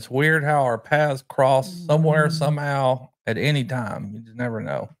 And it's weird how our paths cross somewhere, somehow, at any time. You just never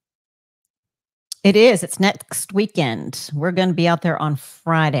know. It is. It's next weekend. We're going to be out there on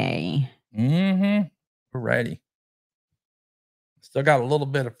Friday. We're ready. Still got a little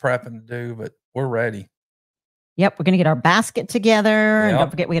bit of prepping to do, but we're ready. Yep. We're going to get our basket together. Yep. And don't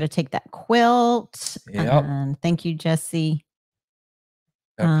forget, we got to take that quilt. Yep. And thank you, Jesse.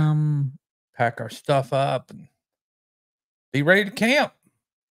 Pack our stuff up and be ready to camp.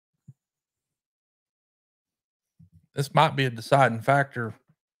 This might be a deciding factor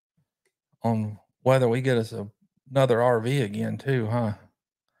on whether we get us a another RV again too, huh?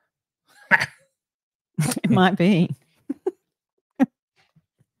 It might be.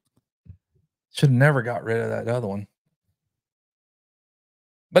 Should have never got rid of that other one.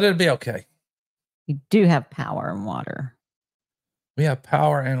 But it'll be okay. You do have power and water. We have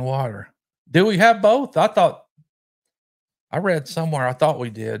power and water. Do we have both? I read somewhere I thought we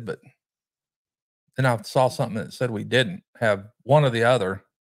did, but then I saw something that said we didn't have one or the other.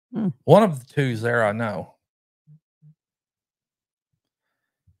 One of the two's there, I know.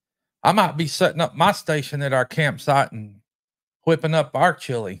 I might be setting up my station at our campsite and whipping up our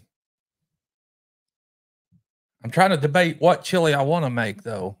chili. I'm trying to debate what chili I want to make,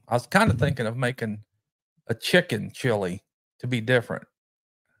 though. I was kind of thinking of making a chicken chili to be different.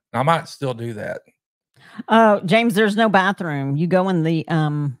 I might still do that. Oh, James, there's no bathroom. You go in the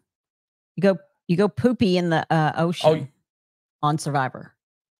you go poopy in the ocean on Survivor.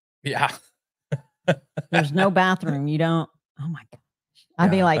 Yeah. There's no bathroom. You don't. Oh my gosh. I'd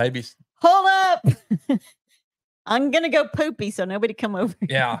be like, babies. Hold up. I'm gonna go poopy, so nobody come over.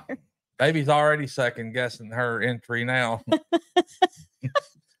 Yeah. Here. Baby's already second guessing her entry now.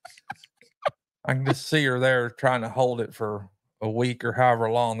 I can just see her there trying to hold it for a week or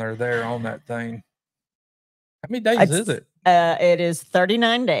however long they're there on that thing. How many days is it? It is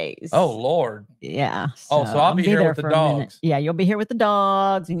 39 days. Oh, Lord. Yeah. So I'll be here with the dogs. Yeah, you'll be here with the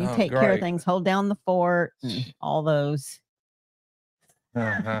dogs, and you take care of things, hold down the fort, and all those.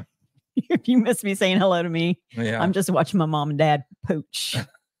 Uh-huh. If you miss me saying hello to me, I'm just watching my mom and dad pooch.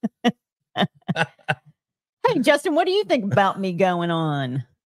 Hey, Justin, what do you think about me going on?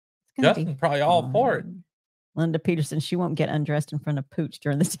 Justin probably all for it. Linda Peterson, she won't get undressed in front of Pooch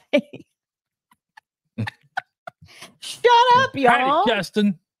during the day. Shut up, y'all. Howdy,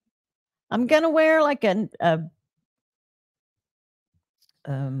 Justin. I'm gonna wear like a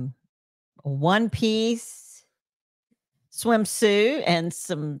one-piece swimsuit and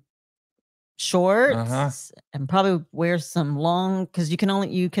some shorts, and probably wear some long, because you can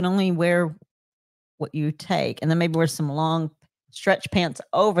only wear what you take, and then maybe wear some long stretch pants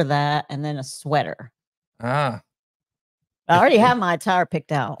over that, and then a sweater. I already have my attire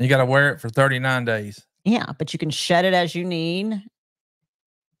picked out. You got to wear it for 39 days. Yeah, but you can shed it as you need.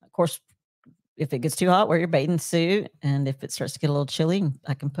 Of course, if it gets too hot, wear your bathing suit, and if it starts to get a little chilly,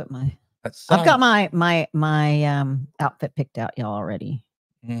 I can put my. I've got my outfit picked out, y'all, already.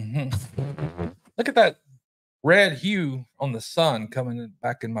 Look at that red hue on the sun coming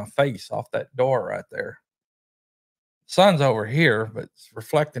back in my face off that door right there. Sun's over here, but it's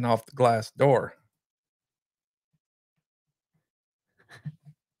reflecting off the glass door.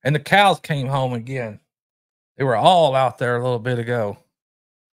 And the cows came home again. They were all out there a little bit ago.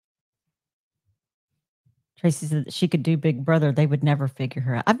 Tracy said that she could do Big Brother. They would never figure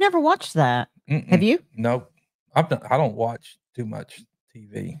her out. I've never watched that. Have you? Nope. I don't watch too much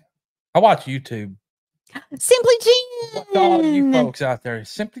TV. I watch YouTube. Simply Jan. All you folks out there.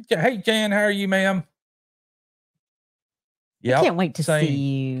 Simply Jan. Hey, Jan, how are you, ma'am? Yeah. I can't wait to see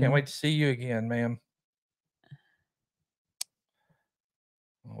you. Can't wait to see you again, ma'am.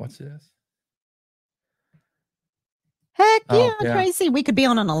 What's this? Heck yeah, Tracy. We could be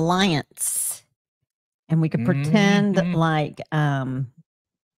on an alliance. And we could pretend like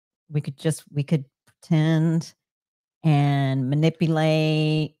we could pretend and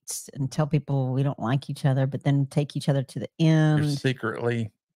manipulate and tell people we don't like each other, but then take each other to the end. You're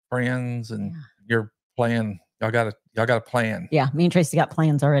secretly friends, and you're playing. Y'all got a plan. Yeah, me and Tracy got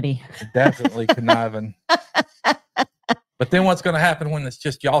plans already. You're definitely conniving. But then what's going to happen when it's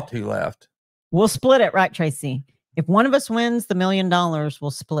just y'all two left? We'll split it, right, Tracy? If one of us wins the $1 million,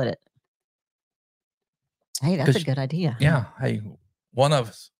 we'll split it. Hey, that's a good idea. Yeah. Hey, one of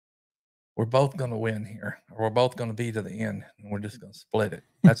us, we're both going to win here, or we're both going to be to the end, and we're just going to split it.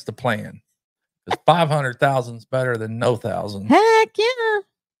 That's the plan. Because 500,000 is better than no thousand. Heck yeah.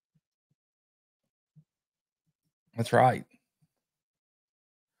 That's right.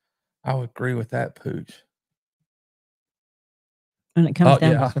 I would agree with that, Pooch. When it comes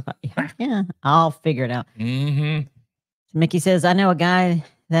down to I'll figure it out. Mickey says, I know a guy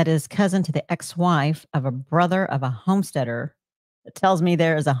that is cousin to the ex-wife of a brother of a homesteader that tells me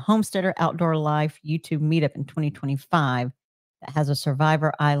there is a Homesteader Outdoor Life YouTube meetup in 2025 that has a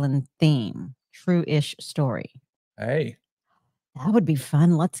Survivor Island theme. True-ish story. Hey. That would be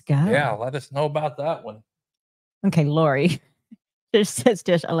fun. Let's go. Yeah, let us know about that one. Okay, Lori. Tish says,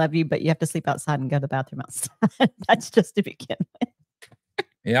 Tish, I love you, but you have to sleep outside and go to the bathroom outside. That's just to begin with.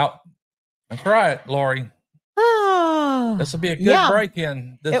 Yep. That's right, Lori. Oh, this will be a good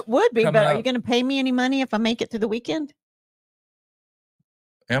break-in. It would be, but are you going to pay me any money if I make it through the weekend?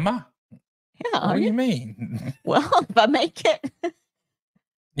 Am I? Yeah. What do you mean? Well, if I make it,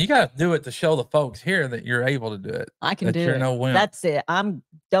 You got to do it to show the folks here that you're able to do it. I can that do you're it. No wimp. That's it.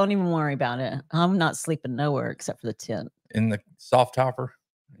 Don't even worry about it. I'm not sleeping nowhere except for the tent. In the soft topper,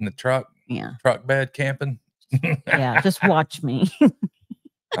 in the truck. Yeah. Truck bed camping. Yeah. Just watch me.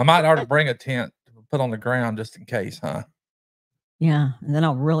 I might ought to bring a tent to put on the ground just in case, huh? Yeah. And then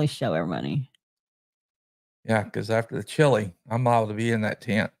I'll really show everybody. Yeah, because after the chili, I'm liable to be in that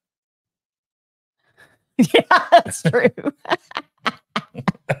tent. Yeah, that's true.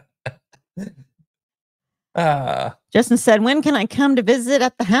 Justin said, when can I come to visit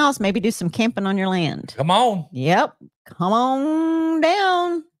at the house? Maybe do some camping on your land. Come on. Yep. Come on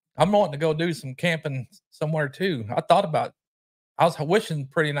down. I'm wanting to go do some camping somewhere too. I was wishing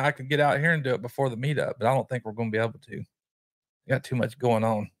Pretty and I could get out here and do it before the meetup, but I don't think we're going to be able to. We got too much going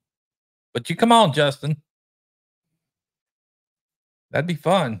on. But you come on, Justin. That'd be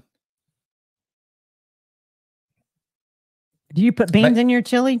fun. Do you put beans in your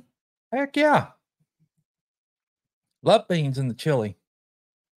chili? Heck yeah. Love beans in the chili.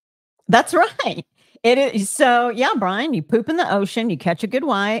 That's right. It is. So yeah, Brian, you poop in the ocean, you catch a good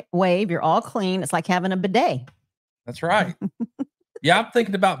wave, you're all clean. It's like having a bidet. That's right. Yeah, I'm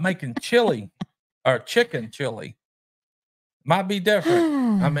thinking about making chili or chicken chili. Might be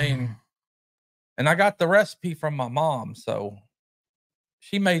different. I mean, and I got the recipe from my mom, so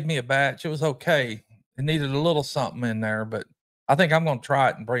she made me a batch. It was okay. It needed a little something in there, but I think I'm going to try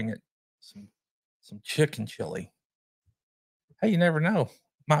it and bring it some chicken chili. Hey, you never know.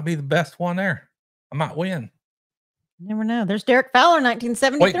 Might be the best one there. I might win. You never know. There's Derek Fowler,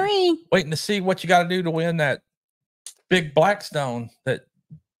 1973. Waiting to see what you got to do to win that big Blackstone that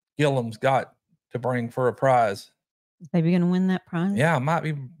Gillum's got to bring for a prize. Is baby going to win that prize? Yeah, I might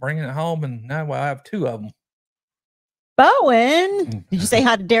be bringing it home, and now I have two of them. Bowen, did you say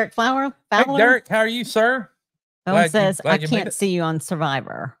hi to Derek Fowler? Hey, Derek, how are you, sir? Bowen says, I can't see you on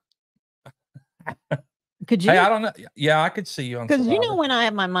Survivor. Could you? Hey, I don't know. Yeah, I could see you on Survivor. Because you know when I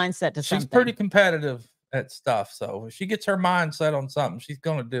have my mindset to something. She's pretty competitive at stuff. So if she gets her mindset on something, she's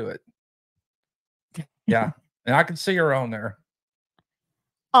going to do it. Yeah. And I can see her on there.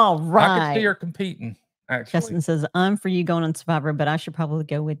 All right. I can see her competing, actually. Justin says, I'm for you going on Survivor, but I should probably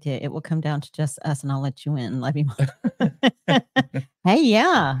go with you. It will come down to just us, and I'll let you in. Love you. Hey,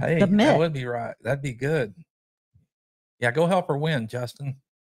 yeah. Hey, submit. That would be right. That'd be good. Yeah, go help her win, Justin.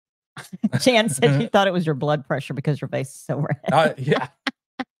 Jan said you thought it was your blood pressure because your face is so red. Yeah.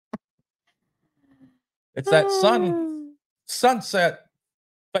 It's that sunset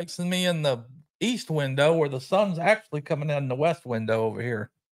facing me in the east window where the sun's actually coming in the west window over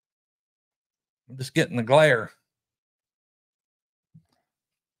here. I'm just getting the glare.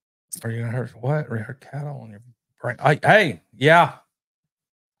 Are you gonna hurt what? Hurt cattle on your brain? Hey, yeah.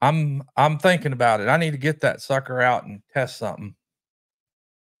 I'm thinking about it. I need to get that sucker out and test something.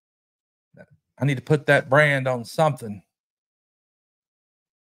 I need to put that brand on something.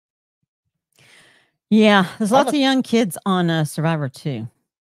 Yeah, there's lots of young kids on Survivor too.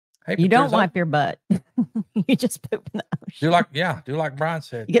 Hey, you don't wipe your butt. You just poop in the ocean. Do like Brian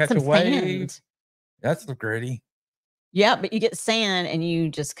said. You get Catch some a wave. sand. That's the gritty. Yeah, but you get sand and you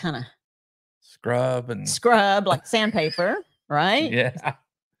just kind of scrub like sandpaper, right? Yeah.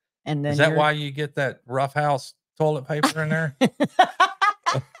 And then is that why you get that rough house toilet paper in there? Is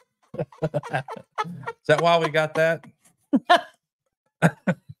that why we got that?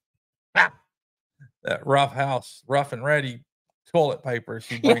 That rough and ready toilet paper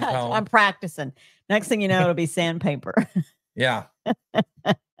she brings home. I'm practicing. Next thing you know, it'll be sandpaper. Yeah.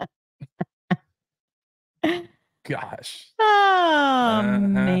 Gosh. Oh,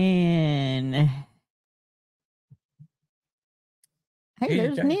 man. Hey,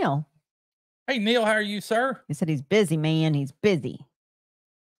 there's Neil. Hey, Neil, how are you, sir? He said he's busy, man. He's busy.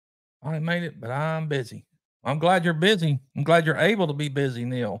 I made it, but I'm busy. I'm glad you're busy. I'm glad you're able to be busy,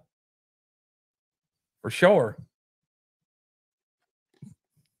 Neil. For sure.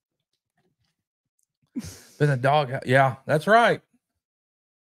 Been a dog. Yeah, that's right.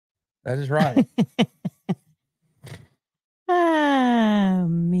 That is right. Oh,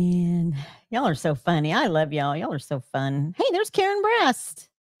 man. Y'all are so funny. I love y'all. Y'all are so fun. Hey, there's Karen Breast.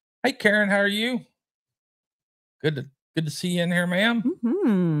 Hey, Karen, how are you? Good to see you in here, ma'am.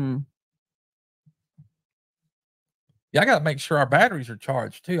 Mm-hmm. Yeah, I got to make sure our batteries are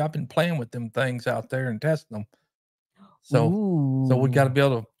charged too. I've been playing with them things out there and testing them. So we got to be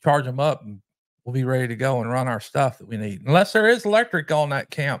able to charge them up, and we'll be ready to go and run our stuff that we need. Unless there is electric on that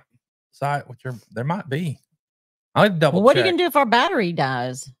camp site, which there might be. I'll double check. What are you gonna do if our battery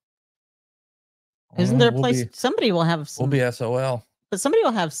dies? Isn't there a place somebody will have some? We'll be SOL. But somebody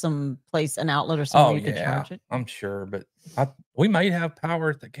will have some place, an outlet or somewhere you could charge it. I'm sure, but we might have power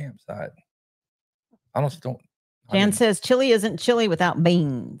at the campsite. I just don't. Jan says chili isn't chili without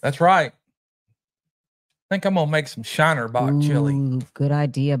beans. That's right. I think I'm gonna make some Shiner Bock chili. Good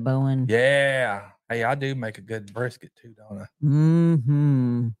idea, Bowen. Yeah. Hey, I do make a good brisket too, don't I?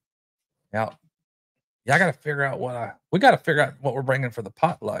 Mm-hmm. Yeah. Yeah, I got to figure out we got to figure out what we're bringing for the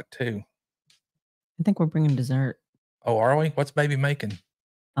potluck too. I think we're bringing dessert. Oh, are we? What's baby making?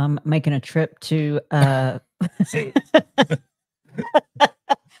 I'm making a trip to I'm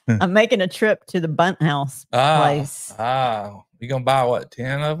making a trip to the Bunt House place. You gonna buy what,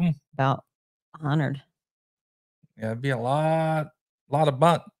 10 of them? About 100. Yeah, it'd be a lot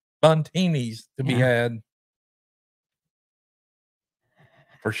of buntinis to be had.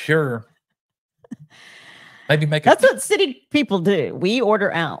 For sure. Maybe That's what city people do. We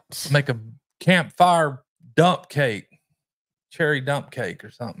order out. Make a campfire dump cake. Cherry dump cake or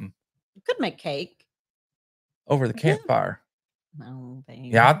something. You could make cake. Over the campfire. No, baby.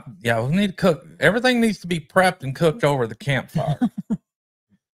 Yeah, we need to cook. Everything needs to be prepped and cooked over the campfire.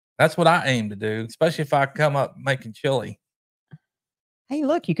 That's what I aim to do, especially if I come up making chili. Hey,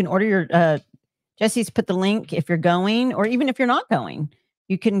 look, you can order your Jesse's put the link if you're going, or even if you're not going.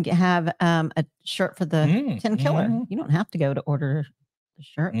 You can have a shirt for the 10 killer. You don't have to go to order the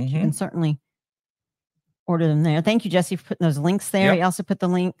shirt. You can certainly order them there. Thank you, Jesse, for putting those links there. He also put the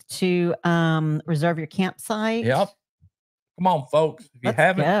link to reserve your campsite. Yep. Come on, folks. If you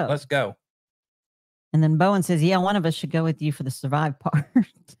haven't, let's go. And then Bowen says, yeah, one of us should go with you for the survive part.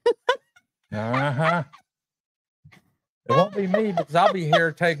 It won't be me because I'll be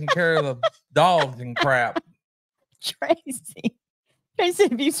here taking care of the dogs and crap. Tracy,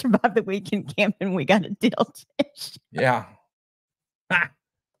 if you survive the weekend camping, we got a deal. Tish. Yeah.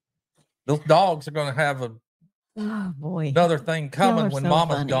 Those dogs are going to have another thing coming when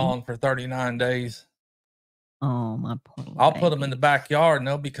Mama's gone for 39 days. Oh, my poor I'll put them in the backyard and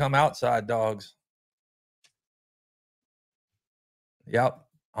they'll become outside dogs. Yep.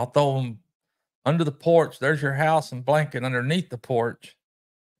 I'll throw them under the porch. There's your house and blanket underneath the porch.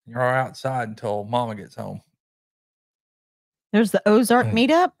 You're outside until Mama gets home. There's the Ozark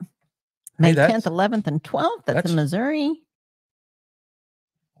meetup. May 10th, 11th, and 12th. That's in Missouri.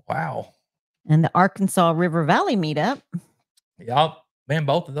 Wow. And the Arkansas River Valley meetup. Yep. Man,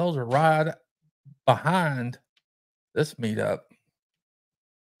 both of those are right behind this meetup.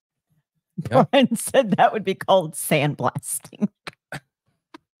 Yep. Brian said that would be called sandblasting.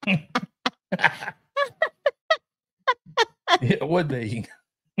 It would be.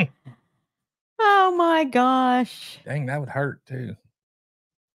 Oh my gosh. Dang, that would hurt too.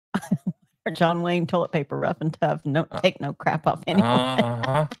 John Wayne, toilet paper rough and tough. No, take no crap off anymore.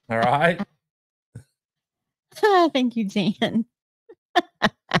 All right. Thank you, Jan. I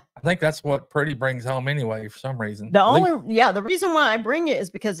think that's what Pretty brings home anyway, for some reason. The reason why I bring it is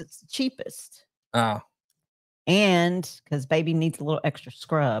because it's the cheapest. And because baby needs a little extra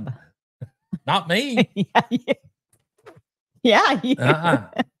scrub. Not me. Yeah.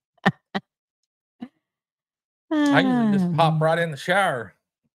 I usually just pop right in the shower.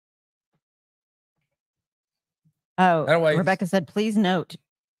 Oh, Rebecca said, please note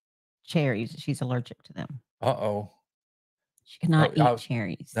cherries. She's allergic to them. Uh-oh. She cannot eat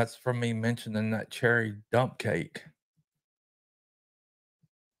cherries. That's from me mentioning that cherry dump cake.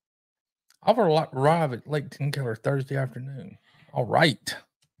 I'll arrive at Lake Tenkiller Thursday afternoon. All right.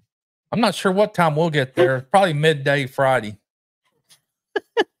 I'm not sure what time we'll get there. Probably midday Friday.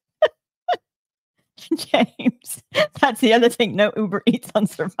 James, that's the other thing. No Uber Eats on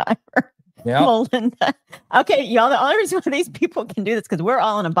Survivor. Yeah. Melinda. Okay, y'all. The only reason why these people can do this because we're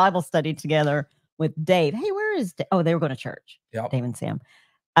all in a Bible study together with Dave. Hey, where is Dave? Oh, they were going to church. Yeah. Dave and Sam.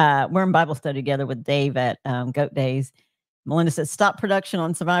 We're in Bible study together with Dave at Goat Days. Melinda says, "Stop production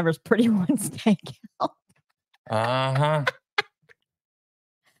on Survivor's Pretty Wednesday." Yeah,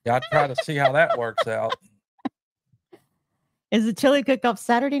 I try to see how that works out. Is the chili cook-off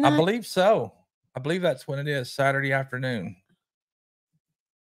Saturday night? I believe so. I believe that's when it is, Saturday afternoon.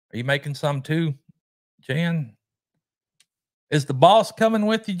 Are you making some too, Jan? Is the boss coming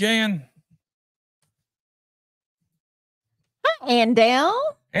with you, Jan? Hi, Andale.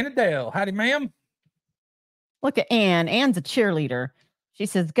 Annadale. Howdy, ma'am. Look at Ann. Ann's a cheerleader. She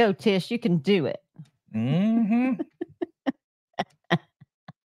says, go, Tish. You can do it. Mm-hmm.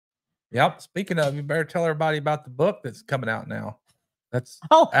 Yep. Speaking of, you better tell everybody about the book that's coming out now. That's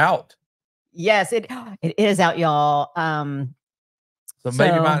out. Yes, it is out, y'all. So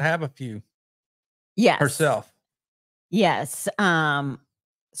maybe might have a few. Yes. Herself. Yes. The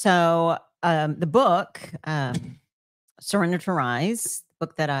book, Surrender to Rise,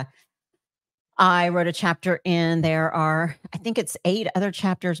 book that I wrote a chapter in. There are, I think it's 8 other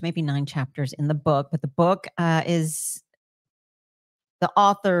chapters, maybe 9 chapters in the book, but the book is, the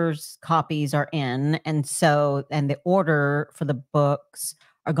author's copies are in. And the order for the books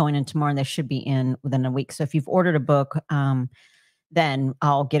are going in tomorrow, and they should be in within a week. So if you've ordered a book, then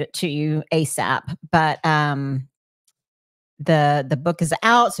I'll get it to you ASAP. But the book is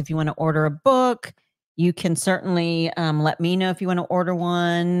out. So if you want to order a book, you can certainly let me know if you want to order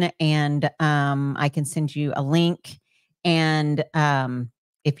one, and I can send you a link. And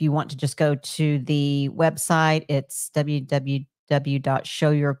if you want to just go to the website, it's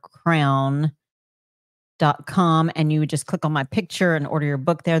www.showyourcrown.com, and you would just click on my picture and order your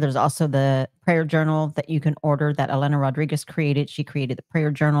book there. There's also the prayer journal that you can order that Elena Rodriguez created. She created the prayer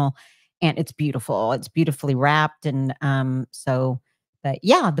journal, and it's beautiful. It's beautifully wrapped. And but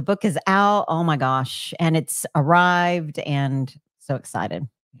yeah, the book is out. Oh my gosh. And it's arrived, and so excited.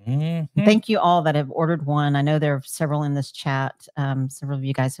 Thank you all that have ordered one. I know there are several in this chat. Several of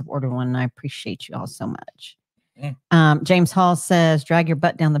you guys have ordered one, and I appreciate you all so much. James Hall says, drag your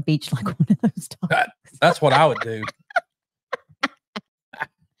butt down the beach like one of those dogs. That's what I would do.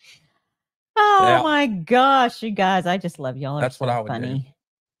 Oh my gosh, you guys. I just love y'all. That's so what I would funny. do.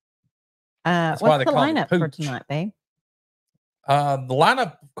 That's why What's the lineup for tonight, babe? The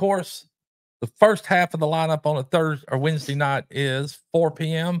lineup, of course, the first half of the lineup on a Thursday or Wednesday night is 4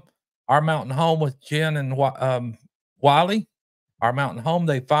 p.m. Our Mountain Home with Jen and Wiley. Our Mountain Home,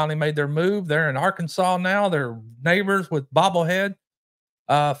 they finally made their move. They're in Arkansas now. They're neighbors with Bobblehead.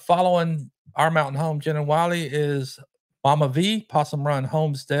 Following Our Mountain Home, Jen and Wiley, is Mama V, Possum Run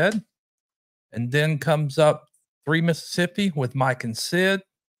Homestead. And then comes up 3 Mississippi with Mike and Sid.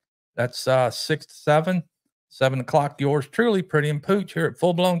 That's 6 to 7. 7 o'clock, yours truly, Pretty and Pooch, here at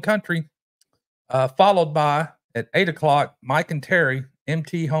Full Blown Country. Followed by, at 8 o'clock, Mike and Terry,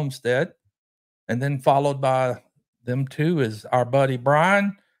 MT Homestead. And then followed by them two is our buddy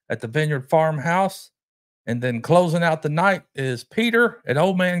Brian at the Vineyard Farmhouse. And then closing out the night is Peter at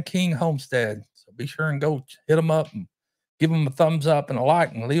Old Man King Homestead. So be sure and go hit them up and give them a thumbs up and a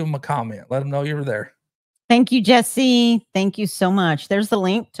like, and leave them a comment. Let them know you were there. Thank you, Jesse. Thank you so much. There's the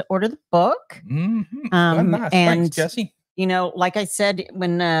link to order the book. Nice. And thanks, Jesse. You know, like I said,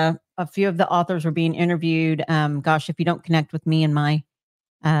 when a few of the authors were being interviewed, gosh, if you don't connect with me and my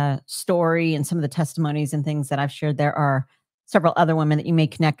story and some of the testimonies and things that I've shared, there are several other women that you may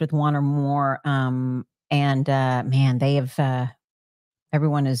connect with, one or more. Man, they have,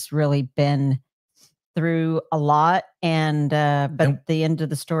 everyone has really been through a lot. But the end of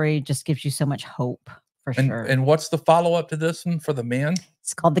the story just gives you so much hope, for sure. And what's the follow-up to this one for the men?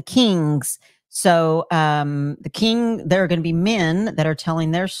 It's called The Kings. So there are going to be men that are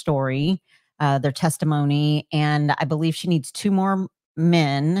telling their story, their testimony, and I believe she needs 2 more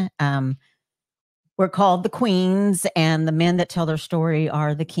men. We're called the queens, and the men that tell their story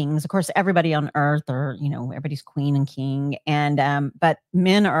are the kings. Of course, everybody on earth, or everybody's queen and king, and but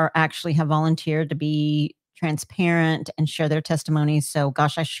men actually have volunteered to be transparent and share their testimonies. So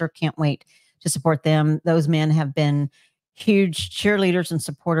gosh, I sure can't wait to support them. Those men have been huge cheerleaders and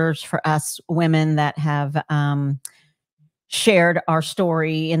supporters for us women that have shared our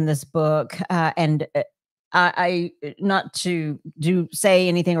story in this book. And I not to say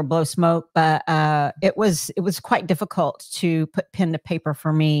anything or blow smoke, but it was quite difficult to put pen to paper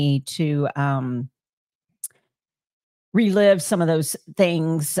for me to relive some of those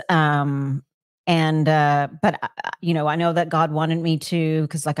things. But I know that God wanted me to,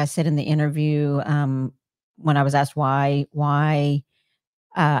 because like I said in the interview, when I was asked why,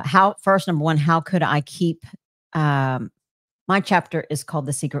 first, number one, how could I keep, my chapter is called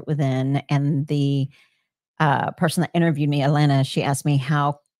The Secret Within. And the person that interviewed me, Elena, she asked me,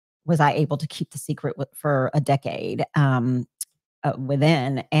 how was I able to keep the secret for a decade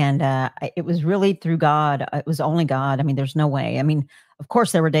within? And it was really through God. It was only God. I mean, there's no way. I mean, of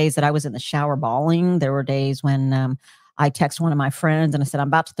course, there were days that I was in the shower bawling. There were days when I text one of my friends and I said, I'm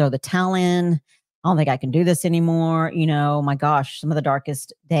about to throw the towel in. I don't think I can do this anymore. My gosh, some of the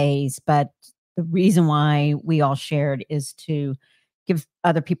darkest days. But the reason why we all shared is to give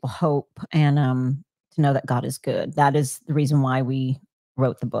other people hope and to know that God is good. That is the reason why we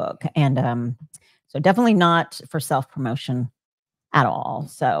wrote the book. And so definitely not for self-promotion at all.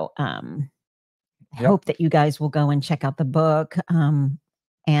 So I hope that you guys will go and check out the book. Everyone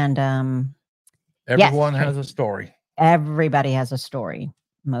has a story. Everybody has a story,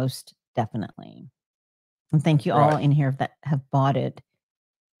 most definitely. And thank you all in here that have bought it.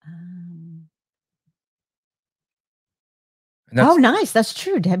 Oh, nice. That's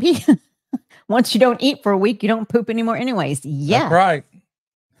true, Debbie. Once you don't eat for a week, you don't poop anymore anyways. Yeah. That's right.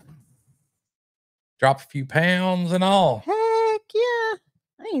 Drop a few pounds and all. Heck yeah.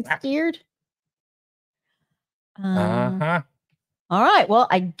 I ain't scared. Uh-huh. All right. Well,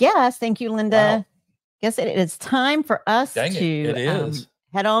 I guess, thank you, Linda. Wow. Guess it is time for us Dang to it is.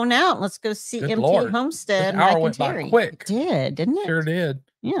 head on out. Let's go see Good MT Lord. Homestead. This hour Mike went and by Terry. quick. It didn't it? Sure did.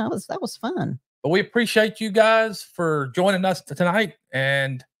 Yeah, that was fun. But we appreciate you guys for joining us tonight,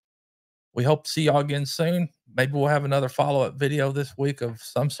 and we hope to see y'all again soon. Maybe we'll have another follow-up video this week of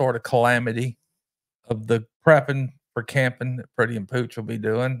some sort of calamity of the prepping for camping that Pretty and Pooch will be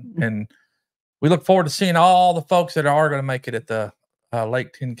doing. And we look forward to seeing all the folks that are going to make it at the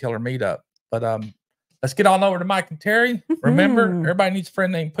Lake 10 Killer meetup. But let's get on over to Mike and Terry. Remember, everybody needs a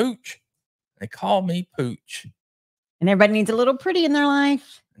friend named Pooch. They call me Pooch. And everybody needs a little pretty in their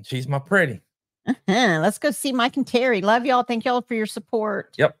life. And she's my pretty. Let's go see Mike and Terry. Love y'all. Thank y'all for your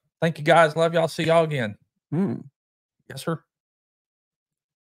support. Yep. Thank you, guys. Love y'all. See y'all again. Yes, sir.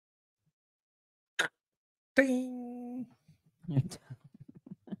 Ding.